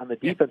a lot on the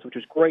defense, which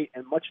is great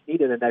and much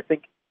needed, and I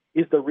think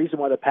is the reason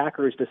why the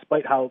Packers,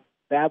 despite how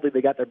badly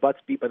they got their butts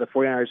beat by the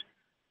 49ers,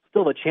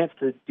 still have a chance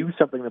to do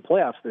something in the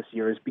playoffs this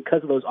year is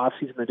because of those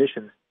offseason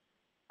additions.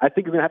 I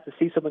think you're going to have to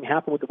see something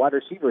happen with the wide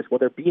receivers,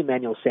 whether it be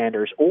Emmanuel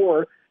Sanders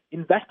or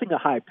investing a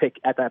high pick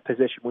at that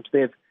position, which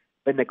they have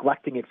been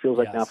neglecting, it feels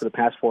like now for the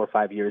past 4 or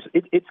 5 years.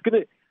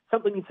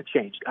 Something needs to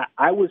change.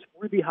 I was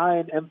really high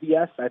on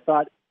MVS. I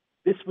thought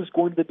this was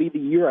going to be the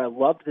year. I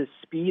loved his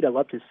speed. I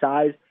loved his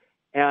size.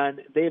 And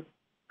they've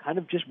kind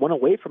of just went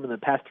away from him in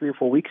the past 3 or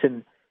 4 weeks.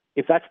 And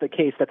if that's the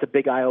case, that's a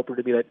big eye-opener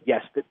to me that,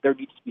 yes, that there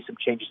needs to be some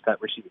changes to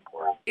that receiving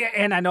core. Yeah,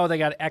 and I know they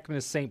got Ekman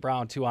and St.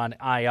 Brown, too, on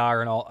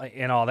IR and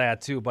all that,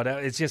 too. But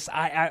it's just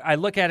I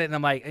look at it, and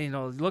I'm like,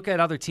 look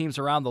at other teams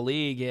around the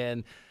league,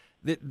 and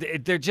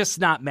they're just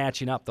not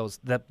matching up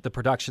the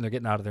production they're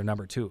getting out of their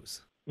number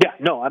 2s. Yeah,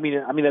 no, I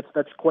mean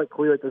that's quite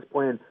clear at this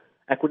point. And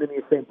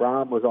Equanimeous St.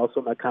 Brown was also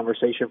in that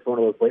conversation for one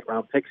of those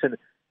late-round picks, and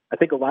I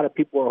think a lot of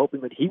people are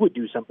hoping that he would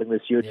do something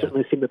this year. It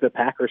certainly seemed that the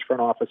Packers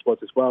front office was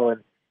as well,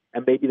 and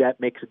maybe that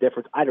makes a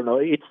difference. I don't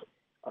know.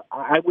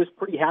 I was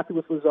pretty happy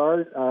with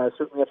Lazard,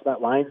 certainly after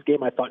that Lions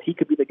game. I thought he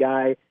could be the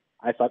guy.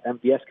 I thought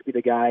MVS could be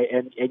the guy,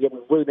 and yet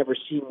we've really never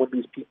seen one of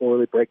these people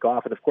really break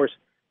off. And, of course,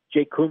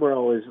 Jake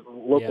Kummerow is a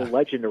local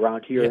legend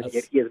around here, and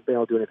yet he hasn't been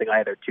able to do anything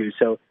either, too.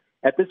 So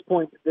at this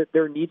point,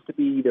 there needs to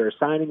be either a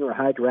signing or a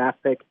high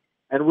draft pick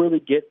and really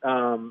get,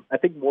 I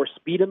think, more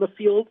speed on the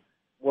field,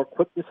 more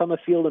quickness on the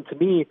field. And to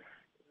me,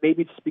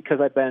 maybe it's because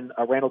I've been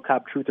a Randall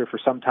Cobb truther for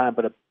some time,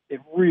 but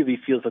it really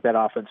feels like that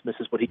offense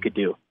misses what he could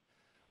do.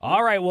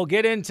 All right, we'll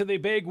get into the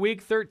big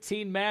Week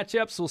 13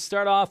 matchups. We'll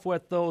start off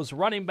with those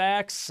running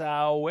backs.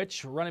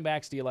 Which running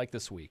backs do you like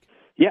this week?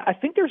 Yeah, I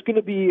think there's going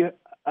to be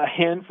a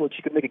handful that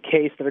you can make a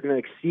case that are going to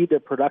exceed their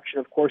production.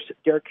 Of course,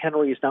 Derrick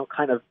Henry has now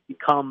kind of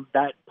become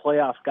that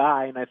playoff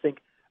guy, and I think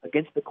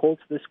against the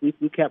Colts this week,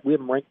 we have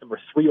him ranked number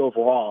 3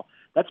 overall.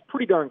 That's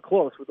pretty darn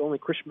close with only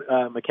Christian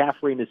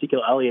McCaffrey and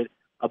Ezekiel Elliott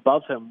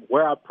above him,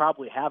 where I'd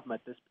probably have him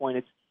at this point.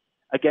 It's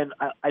again,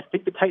 I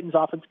think the Titans'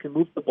 offense can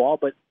move the ball,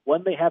 but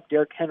when they have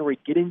Derrick Henry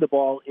getting the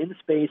ball in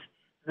space,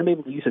 and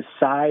able to use his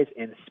size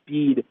and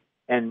speed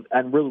and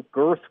real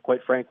girth,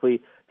 quite frankly,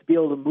 to be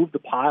able to move the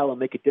pile and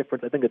make a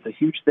difference, I think it's a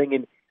huge thing.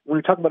 And when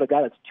you're talking about a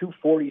guy that's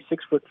 240,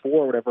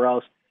 6'4", whatever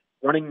else,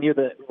 running near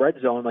the red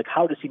zone, like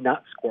how does he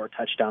not score a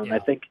touchdown? Yeah. I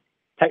think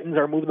Titans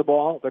are moving the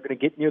ball. They're going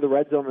to get near the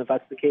red zone, and if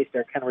that's the case,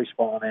 Derrick Henry's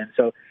falling in.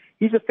 So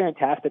he's a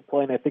fantastic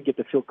play, and I think you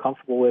have to feel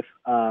comfortable with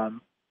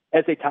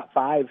as a top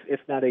 5, if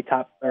not a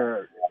top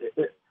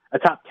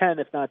 10,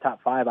 if not a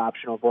top 5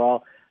 option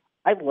overall.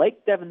 I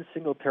like Devin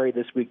Singletary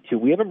this week, too.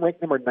 We have him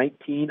ranked number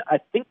 19. I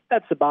think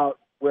that's about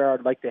where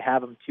I'd like to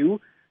have him,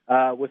 too,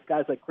 with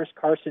guys like Chris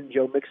Carson,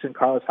 Joe Mixon,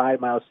 Carlos Hyde,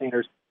 Miles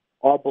Sanders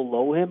all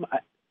below him.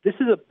 This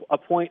is a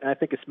point, and I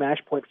think a smash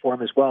point for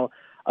him as well,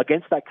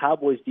 against that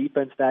Cowboys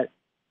defense that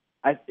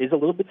is a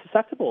little bit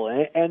susceptible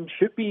and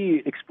should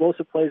be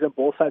explosive plays on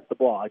both sides of the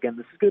ball. Again,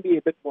 this is going to be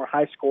a bit more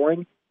high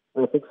scoring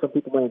than I think some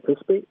people might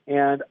anticipate,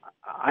 and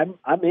I'm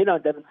in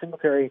on Devin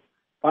Singletary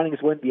finding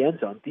his way in the end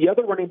zone. The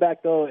other running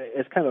back, though,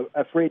 is kind of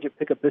a free agent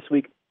pickup this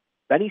week,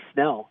 Benny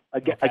Snell,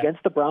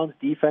 against the Browns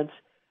defense.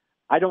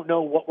 I don't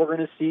know what we're going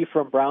to see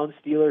from Browns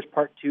Steelers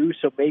Part 2,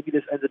 so maybe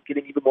this ends up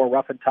getting even more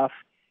rough and tough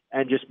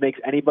and just makes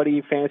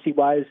anybody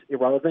fantasy-wise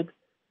irrelevant.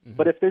 Mm-hmm.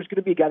 But if there's going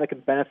to be a guy that can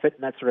benefit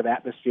in that sort of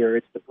atmosphere,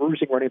 it's the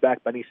bruising running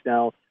back Benny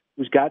Snell,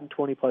 who's gotten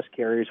 20-plus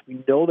carries.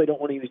 We know they don't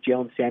want to use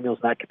Jalen Samuels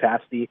in that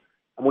capacity.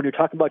 And when you're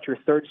talking about your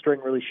third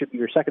string, really should be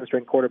your second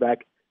string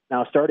quarterback,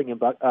 now starting in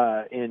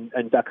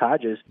Duck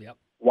Hodges,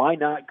 why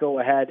not go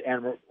ahead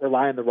and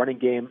rely on the running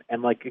game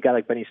and like a guy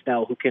like Benny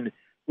Snell who can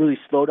really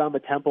slow down the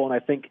tempo and I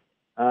think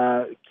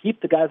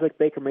keep the guys like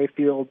Baker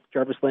Mayfield,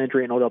 Jarvis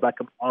Landry, and Odell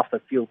Beckham off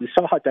the field. We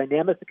saw how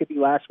dynamic it could be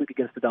last week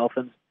against the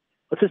Dolphins.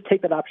 Let's just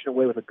take that option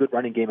away with a good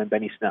running game and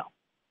Benny Snell.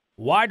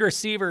 Wide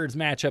receivers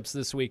matchups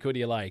this week, who do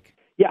you like?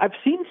 Yeah, I've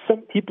seen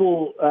some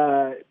people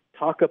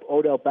talk up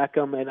Odell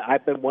Beckham, and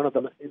I've been one of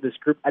them in this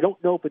group. I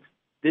don't know if it's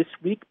this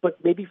week,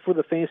 but maybe for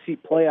the fantasy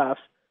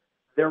playoffs,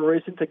 there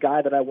isn't a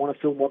guy that I want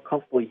to feel more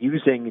comfortable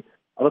using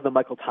other than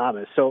Michael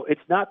Thomas. So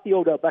it's not the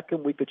Odell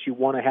Beckham week that you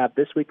want to have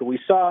this week, but we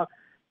saw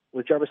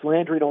with Jarvis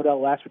Landry and Odell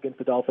last week against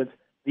the Dolphins,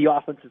 the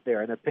offense is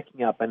there, and they're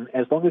picking up. And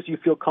as long as you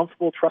feel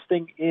comfortable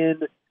trusting in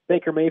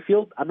Baker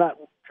Mayfield, I'm not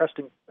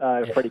trusting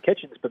Freddie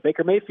Kitchens, but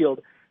Baker Mayfield,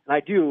 and I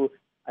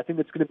think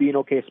that's going to be an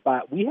okay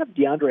spot. We have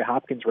DeAndre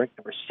Hopkins ranked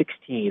number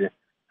 16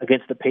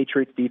 against the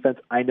Patriots defense.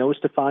 I know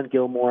Stephon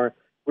Gilmore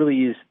really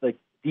is like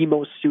the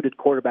most suited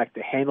quarterback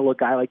to handle a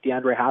guy like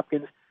DeAndre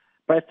Hopkins,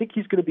 but I think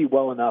he's going to be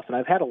well enough. And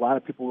I've had a lot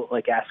of people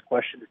like ask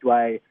questions, do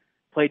I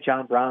play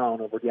John Brown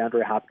over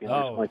DeAndre Hopkins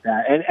or something like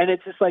that? And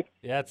it's just like,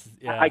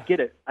 I get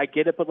it,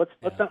 but let's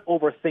not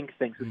overthink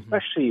things,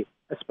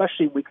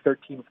 especially week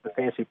 13 for the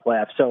fantasy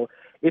playoffs. So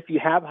if you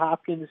have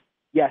Hopkins,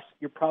 yes,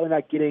 you're probably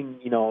not getting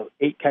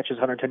 8 catches,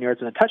 110 yards,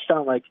 and a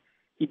touchdown like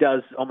he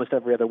does almost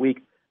every other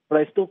week. But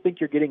I still think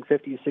you're getting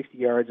 50 to 60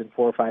 yards and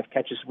 4 or 5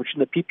 catches, which in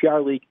the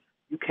PPR league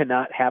you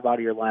cannot have out of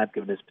your lineup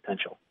given his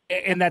potential.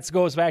 And that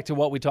goes back to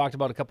what we talked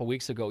about a couple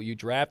weeks ago. You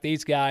draft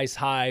these guys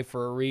high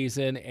for a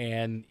reason,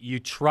 and you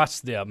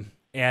trust them.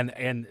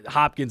 And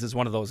Hopkins is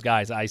one of those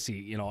guys I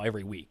see,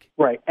 every week.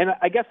 Right. And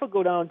I guess I'll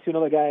go down to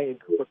another guy in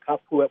Cooper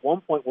Kupp, who at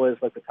one point was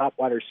like the top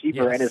wide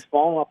receiver and has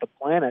fallen off the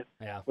planet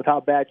with how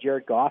bad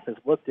Jared Goff has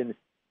looked. And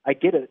I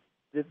get it.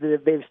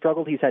 They've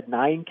struggled. He's had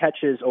 9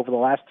 catches over the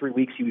last 3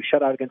 weeks. He was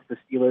shut out against the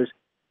Steelers.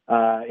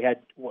 He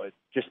had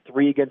just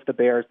 3 against the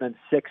Bears, then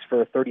 6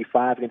 for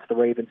 35 against the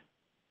Ravens.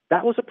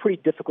 That was a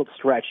pretty difficult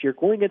stretch. You're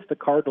going against the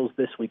Cardinals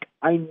this week.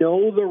 I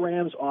know the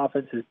Rams'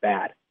 offense is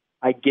bad.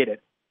 I get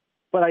it.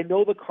 But I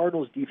know the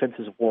Cardinals' defense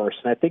is worse,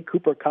 and I think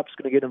Cooper Kupp's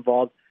going to get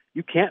involved.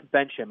 You can't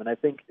bench him, and I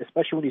think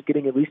especially when he's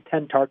getting at least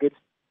 10 targets,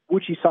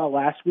 which he saw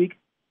last week,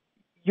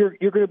 you're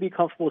going to be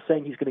comfortable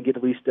saying he's going to get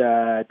at least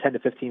 10 to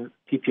 15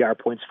 PPR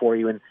points for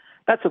you, and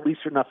that's at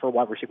least enough for a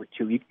wide receiver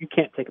too. You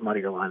can't take him out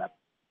of your lineup.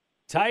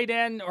 Tight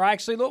end, or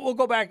actually, we'll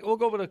go back. We'll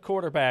go to the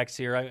quarterbacks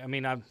here. I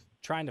mean, I'm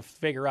trying to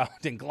figure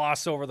out and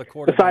gloss over the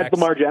quarterbacks. Besides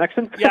Lamar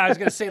Jackson? Yeah, I was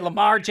going to say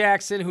Lamar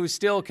Jackson, who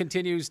still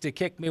continues to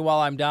kick me while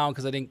I'm down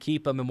because I didn't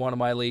keep him in one of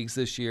my leagues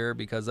this year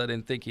because I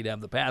didn't think he'd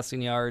have the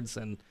passing yards.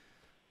 And,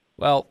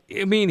 well,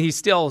 I mean, he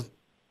still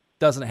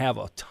doesn't have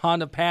a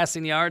ton of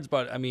passing yards,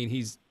 but, I mean,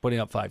 he's putting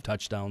up 5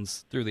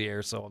 touchdowns through the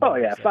air. So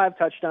 5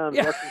 touchdowns,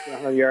 less than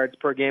 100 yards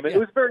per game. It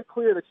was very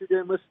clear that you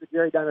didn't listen to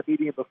Gary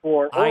Donabedian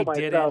before or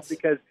myself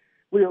because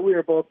we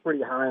were both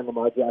pretty high on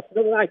Lamar Jackson.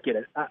 I mean, I get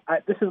it.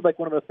 This is like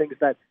one of the things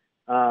that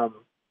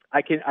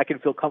I can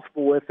feel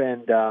comfortable with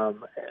and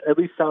at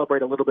least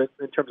celebrate a little bit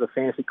in terms of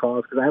fantasy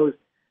calls because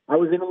I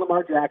was into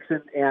Lamar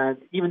Jackson, and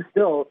even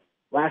still,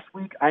 last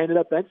week I ended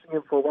up benching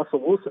him for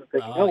Russell Wilson,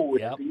 thinking,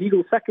 with the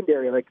Eagles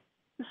secondary, like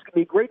this is going to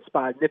be a great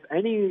spot. And if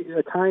any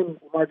time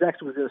Lamar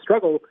Jackson was going to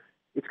struggle,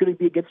 it's going to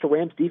be against a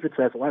Rams defense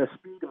that has a lot of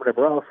speed and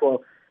whatever else.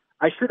 Well,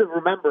 I should have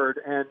remembered,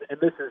 and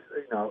this is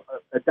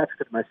a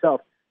detriment to myself.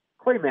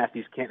 Clay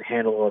Matthews can't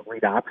handle a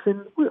read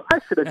option. I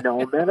should have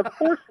known that. Of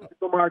course,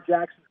 Lamar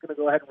Jackson's going to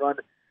go ahead and run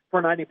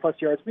for 90-plus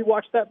yards. We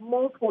watched that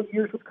multiple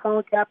years with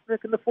Colin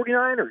Kaepernick and the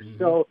 49ers. Mm-hmm.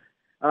 So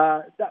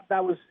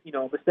that was,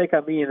 a mistake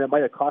on me, and it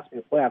might have cost me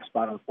a playoff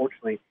spot,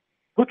 unfortunately.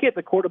 Looking at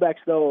the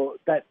quarterbacks, though,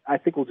 that I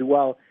think will do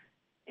well,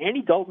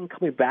 Andy Dalton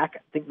coming back, I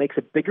think, makes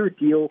a bigger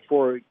deal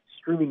for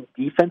streaming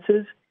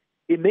defenses.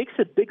 It makes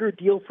a bigger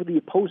deal for the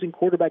opposing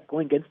quarterback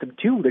going against him,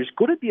 too. There's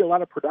going to be a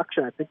lot of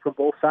production, I think, from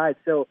both sides.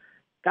 So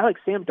a guy like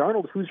Sam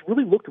Darnold, who's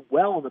really looked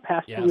well in the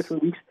past 2 or 3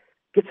 weeks,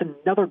 gets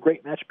another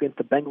great match against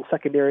the Bengals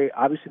secondary,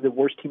 obviously the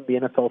worst team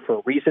in the NFL for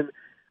a reason.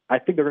 I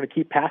think they're going to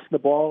keep passing the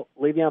ball.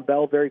 Le'Veon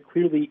Bell very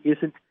clearly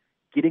isn't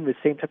getting the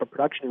same type of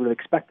production we would have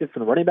expected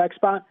from the running back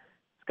spot.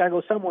 it's got to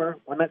go somewhere.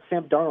 Why not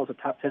Sam Darnold's a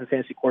top 10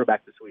 fantasy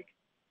quarterback this week?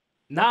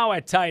 Now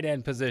at tight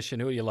end position,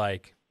 who do you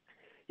like?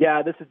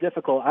 Yeah, this is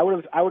difficult. I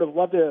would have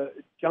loved to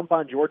jump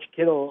on George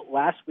Kittle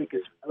last week.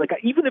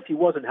 Even if he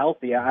wasn't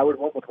healthy, I would have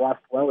went with Ross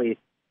Dwelly,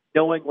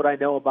 knowing what I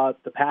know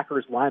about the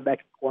Packers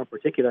linebacking core in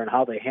particular and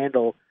how they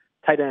handle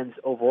tight ends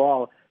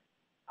overall.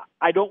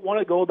 I don't want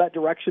to go that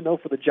direction, though,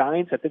 for the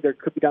Giants. I think they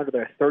could be down to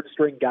their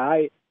third-string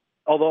guy,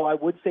 although I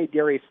would say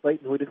Darius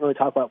Slayton, who we didn't really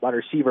talk about wide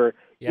receiver,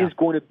 is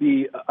going to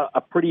be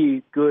a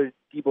pretty good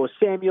Deebo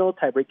Samuel,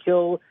 Tyreek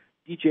Hill,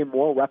 DJ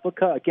Moore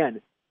replica.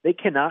 Again, they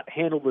cannot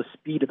handle the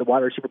speed of the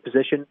wide receiver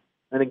position.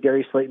 I think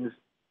Darius Slayton's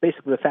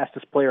basically the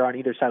fastest player on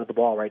either side of the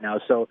ball right now,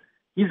 so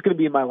he's going to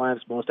be in my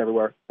lineups most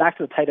everywhere. Back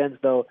to the tight ends,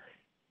 though.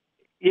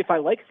 If I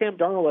like Sam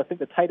Darnold, I think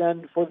the tight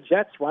end for the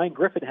Jets, Ryan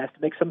Griffin, has to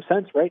make some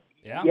sense, right?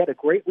 Yeah. He had a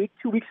great week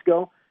 2 weeks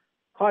ago,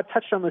 caught a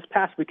touchdown this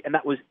past week, and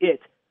that was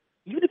it.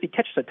 Even if he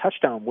catches a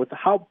touchdown, with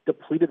how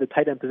depleted the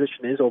tight end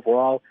position is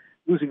overall,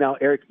 losing now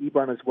Eric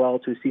Ebron as well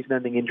to a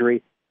season-ending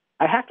injury,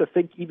 I have to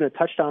think even a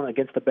touchdown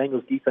against the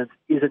Bengals defense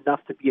is enough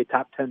to be a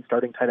top 10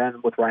 starting tight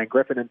end with Ryan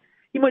Griffin, and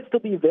he might still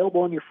be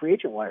available on your free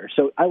agent wire.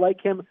 So I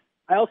like him.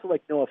 I also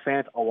like Noah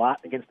Fant a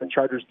lot against the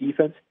Chargers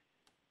defense.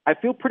 I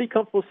feel pretty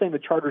comfortable saying the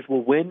Chargers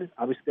will win.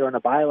 Obviously, they were on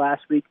a bye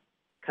last week,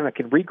 kind of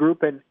can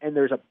regroup, and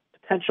there's a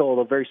potential,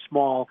 although very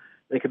small,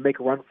 they can make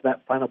a run for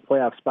that final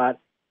playoff spot.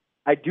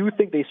 I do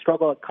think they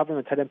struggle at covering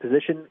the tight end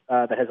position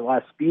that has a lot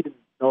of speed, and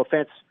no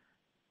offense,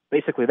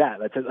 basically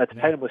that's a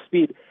tight end with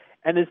speed,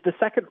 and is the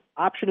second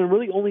option and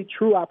really only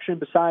true option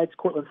besides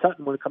Cortland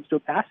Sutton when it comes to a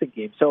passing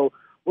game. So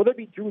whether it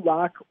be Drew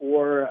Lock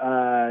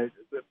or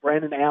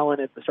Brandon Allen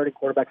at the starting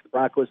quarterback of the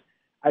Broncos,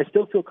 I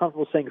still feel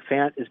comfortable saying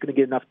Fant is going to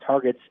get enough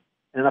targets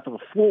and enough of a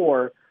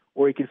floor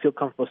where you can feel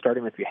comfortable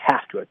starting if you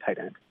have to at tight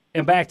end.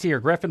 And back to your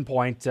Griffin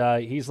point,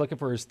 he's looking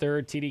for his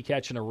third TD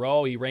catch in a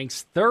row. He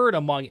ranks third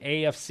among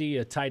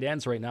AFC tight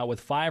ends right now with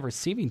 5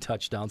 receiving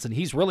touchdowns, and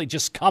he's really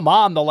just come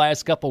on the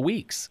last couple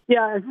weeks.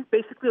 Yeah, he's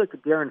basically like the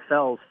Darren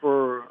Fells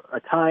for a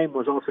time,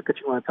 was also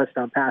catching a lot of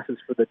touchdown passes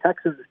for the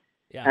Texans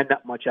and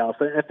not much else.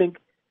 And I think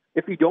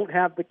if you don't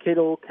have the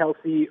Kittle,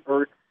 Kelsey,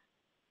 Ertz,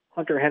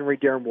 Hunter Henry,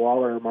 Darren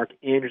Waller, or Mark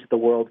Andrews of the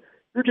world,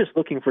 you're just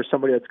looking for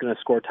somebody that's going to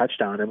score a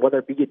touchdown, and whether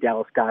it be a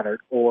Dallas Goedert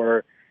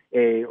or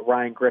a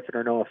Ryan Griffin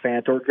or Noah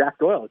Fant or Jack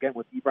Doyle, again,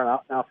 with Ebron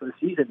out now for the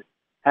season,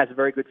 has a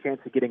very good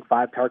chance of getting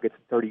 5 targets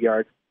and 30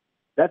 yards.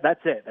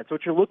 That's it. That's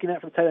what you're looking at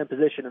for the tight end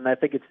position, and I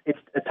think it's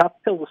a tough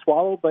pill to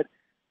swallow, but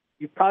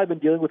you've probably been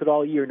dealing with it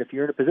all year, and if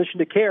you're in a position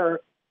to care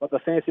about the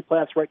fantasy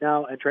playoffs right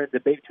now and trying to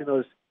debate between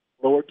those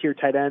lower-tier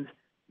tight ends,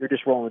 you're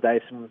just rolling the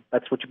dice, and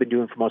that's what you've been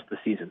doing for most of the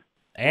season.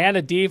 And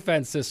a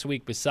defense this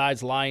week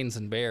besides Lions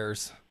and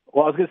Bears.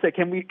 Well, I was going to say,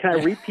 can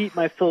I repeat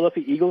my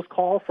Philadelphia Eagles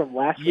call from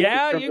last week?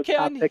 Yeah, you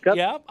can.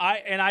 Yeah,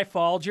 I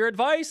followed your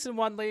advice in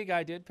one league.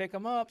 I did pick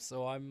them up,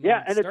 so I'm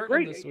and it's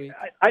great. This week.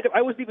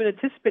 I wasn't even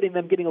anticipating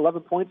them getting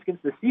 11 points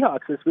against the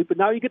Seahawks this week, but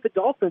now you get the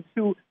Dolphins,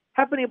 who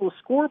have been able to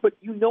score, but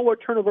are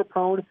turnover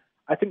prone.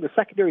 I think the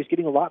secondary is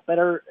getting a lot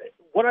better.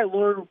 What I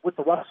learned with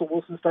the Russell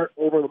Wilson start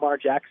over Lamar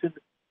Jackson,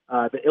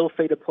 the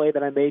ill-fated play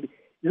that I made,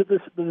 is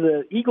that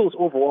the Eagles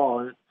overall,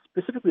 and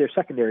specifically their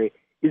secondary,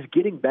 is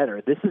getting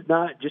better. This is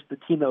not just the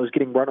team that was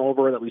getting run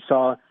over that we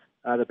saw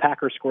the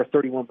Packers score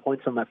 31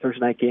 points on that Thursday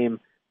night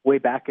game way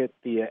back at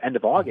the end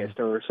of August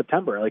or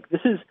September. This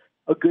is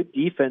a good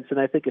defense, and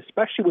I think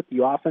especially with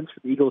the offense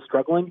for the Eagles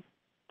struggling,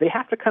 they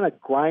have to kind of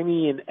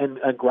grimy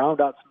and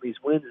ground out some of these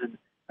wins, and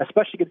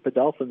especially against the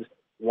Dolphins,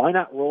 why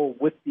not roll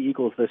with the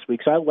Eagles this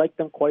week? So I like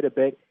them quite a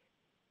bit.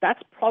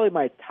 That's probably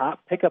my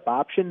top pickup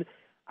option.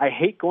 I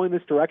hate going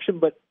this direction,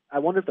 but I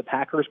wonder if the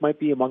Packers might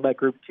be among that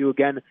group too.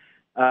 Again,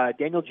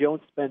 Daniel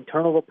Jones has been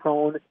turnover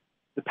prone.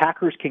 The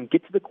Packers can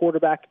get to the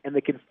quarterback and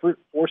they can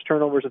force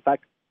turnovers. In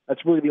fact,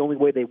 that's really the only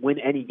way they win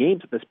any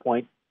games at this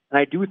point. And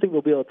I do think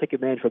they'll be able to take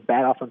advantage of a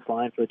bad offensive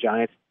line for the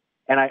Giants.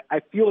 And I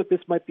feel like this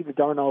might be the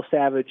Darnell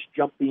Savage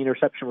jump the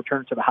interception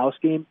return to the house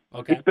game.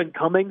 Okay. It's been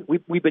coming.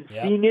 We've been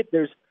seeing it.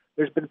 There's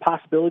been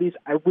possibilities.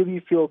 I really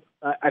feel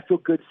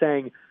good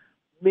saying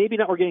maybe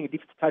not we're getting a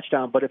defensive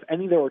touchdown, but if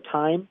any there were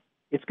time,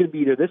 it's going to be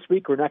either this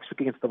week or next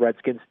week against the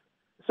Redskins.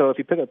 So if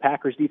you pick up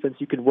Packers defense,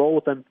 you can roll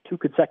with them 2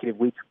 consecutive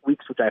weeks,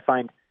 which I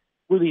find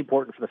really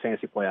important for the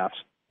fantasy playoffs.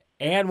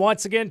 And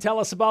once again, tell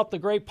us about the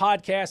great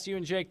podcast you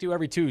and Jake do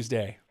every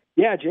Tuesday.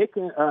 Yeah, Jake,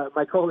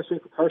 my co-host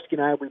Jake Petarsky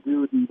and I, we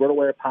do the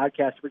RotoWire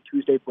podcast every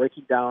Tuesday,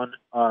 breaking down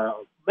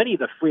many of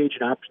the free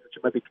agent options that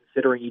you might be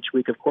considering each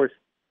week. Of course,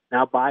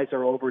 now buys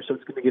are over, so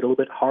it's going to get a little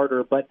bit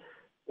harder. But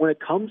when it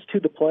comes to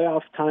the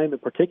playoff time in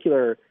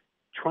particular,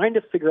 trying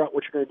to figure out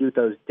what you're going to do with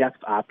those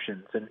depth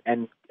options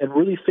and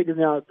really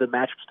figuring out the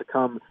matchups to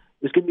come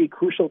is going to be a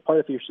crucial part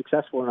if you're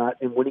successful or not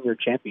in winning your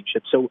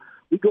championship. So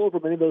we go over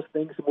many of those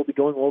things, and we'll be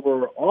going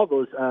over all of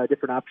those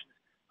different options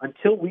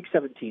until Week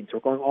 17. So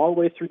we're going all the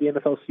way through the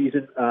NFL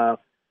season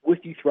with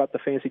you throughout the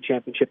fantasy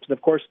championships. And,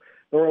 of course,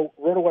 the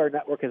RotoWire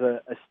Network is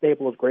a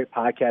stable of great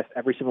podcasts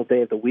every single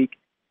day of the week.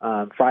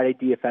 Friday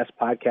DFS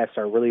podcasts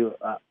are really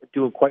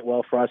doing quite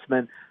well for us. And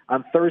then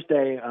on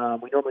Thursday,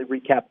 we normally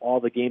recap all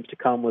the games to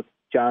come with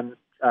John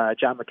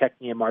John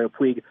McKechnie and Mario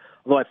Puig.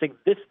 Although I think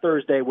this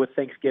Thursday with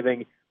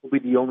Thanksgiving will be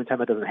the only time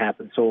that doesn't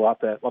happen, so we'll have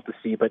to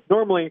see. But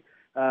normally,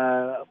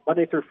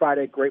 Monday through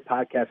Friday, great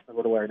podcast on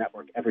the RotoWire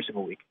Network every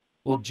single week.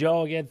 Well,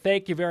 Joe, again,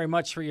 thank you very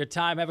much for your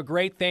time. Have a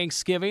great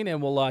Thanksgiving,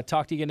 and we'll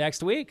talk to you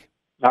next week.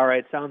 All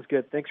right, sounds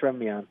good. Thanks for having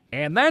me on.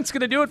 And that's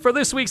going to do it for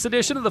this week's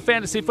edition of the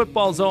Fantasy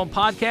Football Zone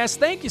podcast.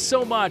 Thank you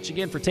so much,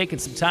 again, for taking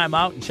some time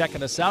out and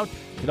checking us out.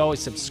 You can always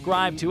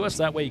subscribe to us.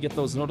 That way you get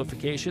those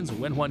notifications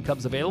when one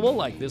comes available,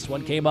 like this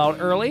one came out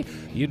early.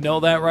 You'd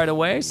know that right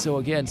away. So,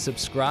 again,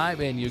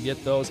 subscribe, and you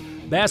get those.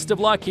 Best of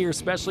luck here,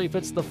 especially if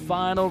it's the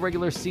final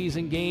regular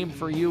season game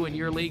for you and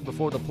your league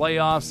before the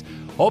playoffs.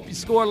 Hope you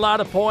score a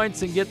lot of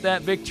points and get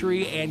that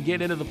victory and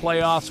get into the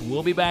playoffs.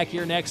 We'll be back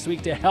here next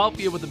week to help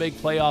you with the big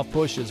playoff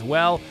push as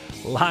well.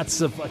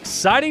 Lots of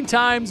exciting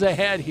times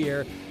ahead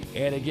here.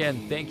 And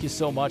again, thank you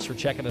so much for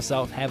checking us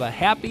out. Have a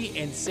happy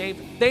and safe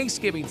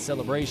Thanksgiving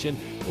celebration.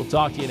 We'll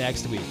talk to you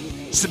next week.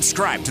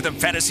 Subscribe to the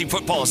Fantasy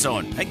Football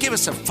Zone and give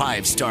us a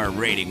 5-star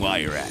rating while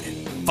you're at it.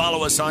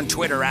 Follow us on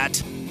Twitter at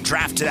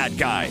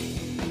DraftThatGuy.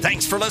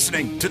 Thanks for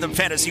listening to the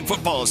Fantasy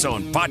Football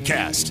Zone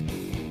podcast.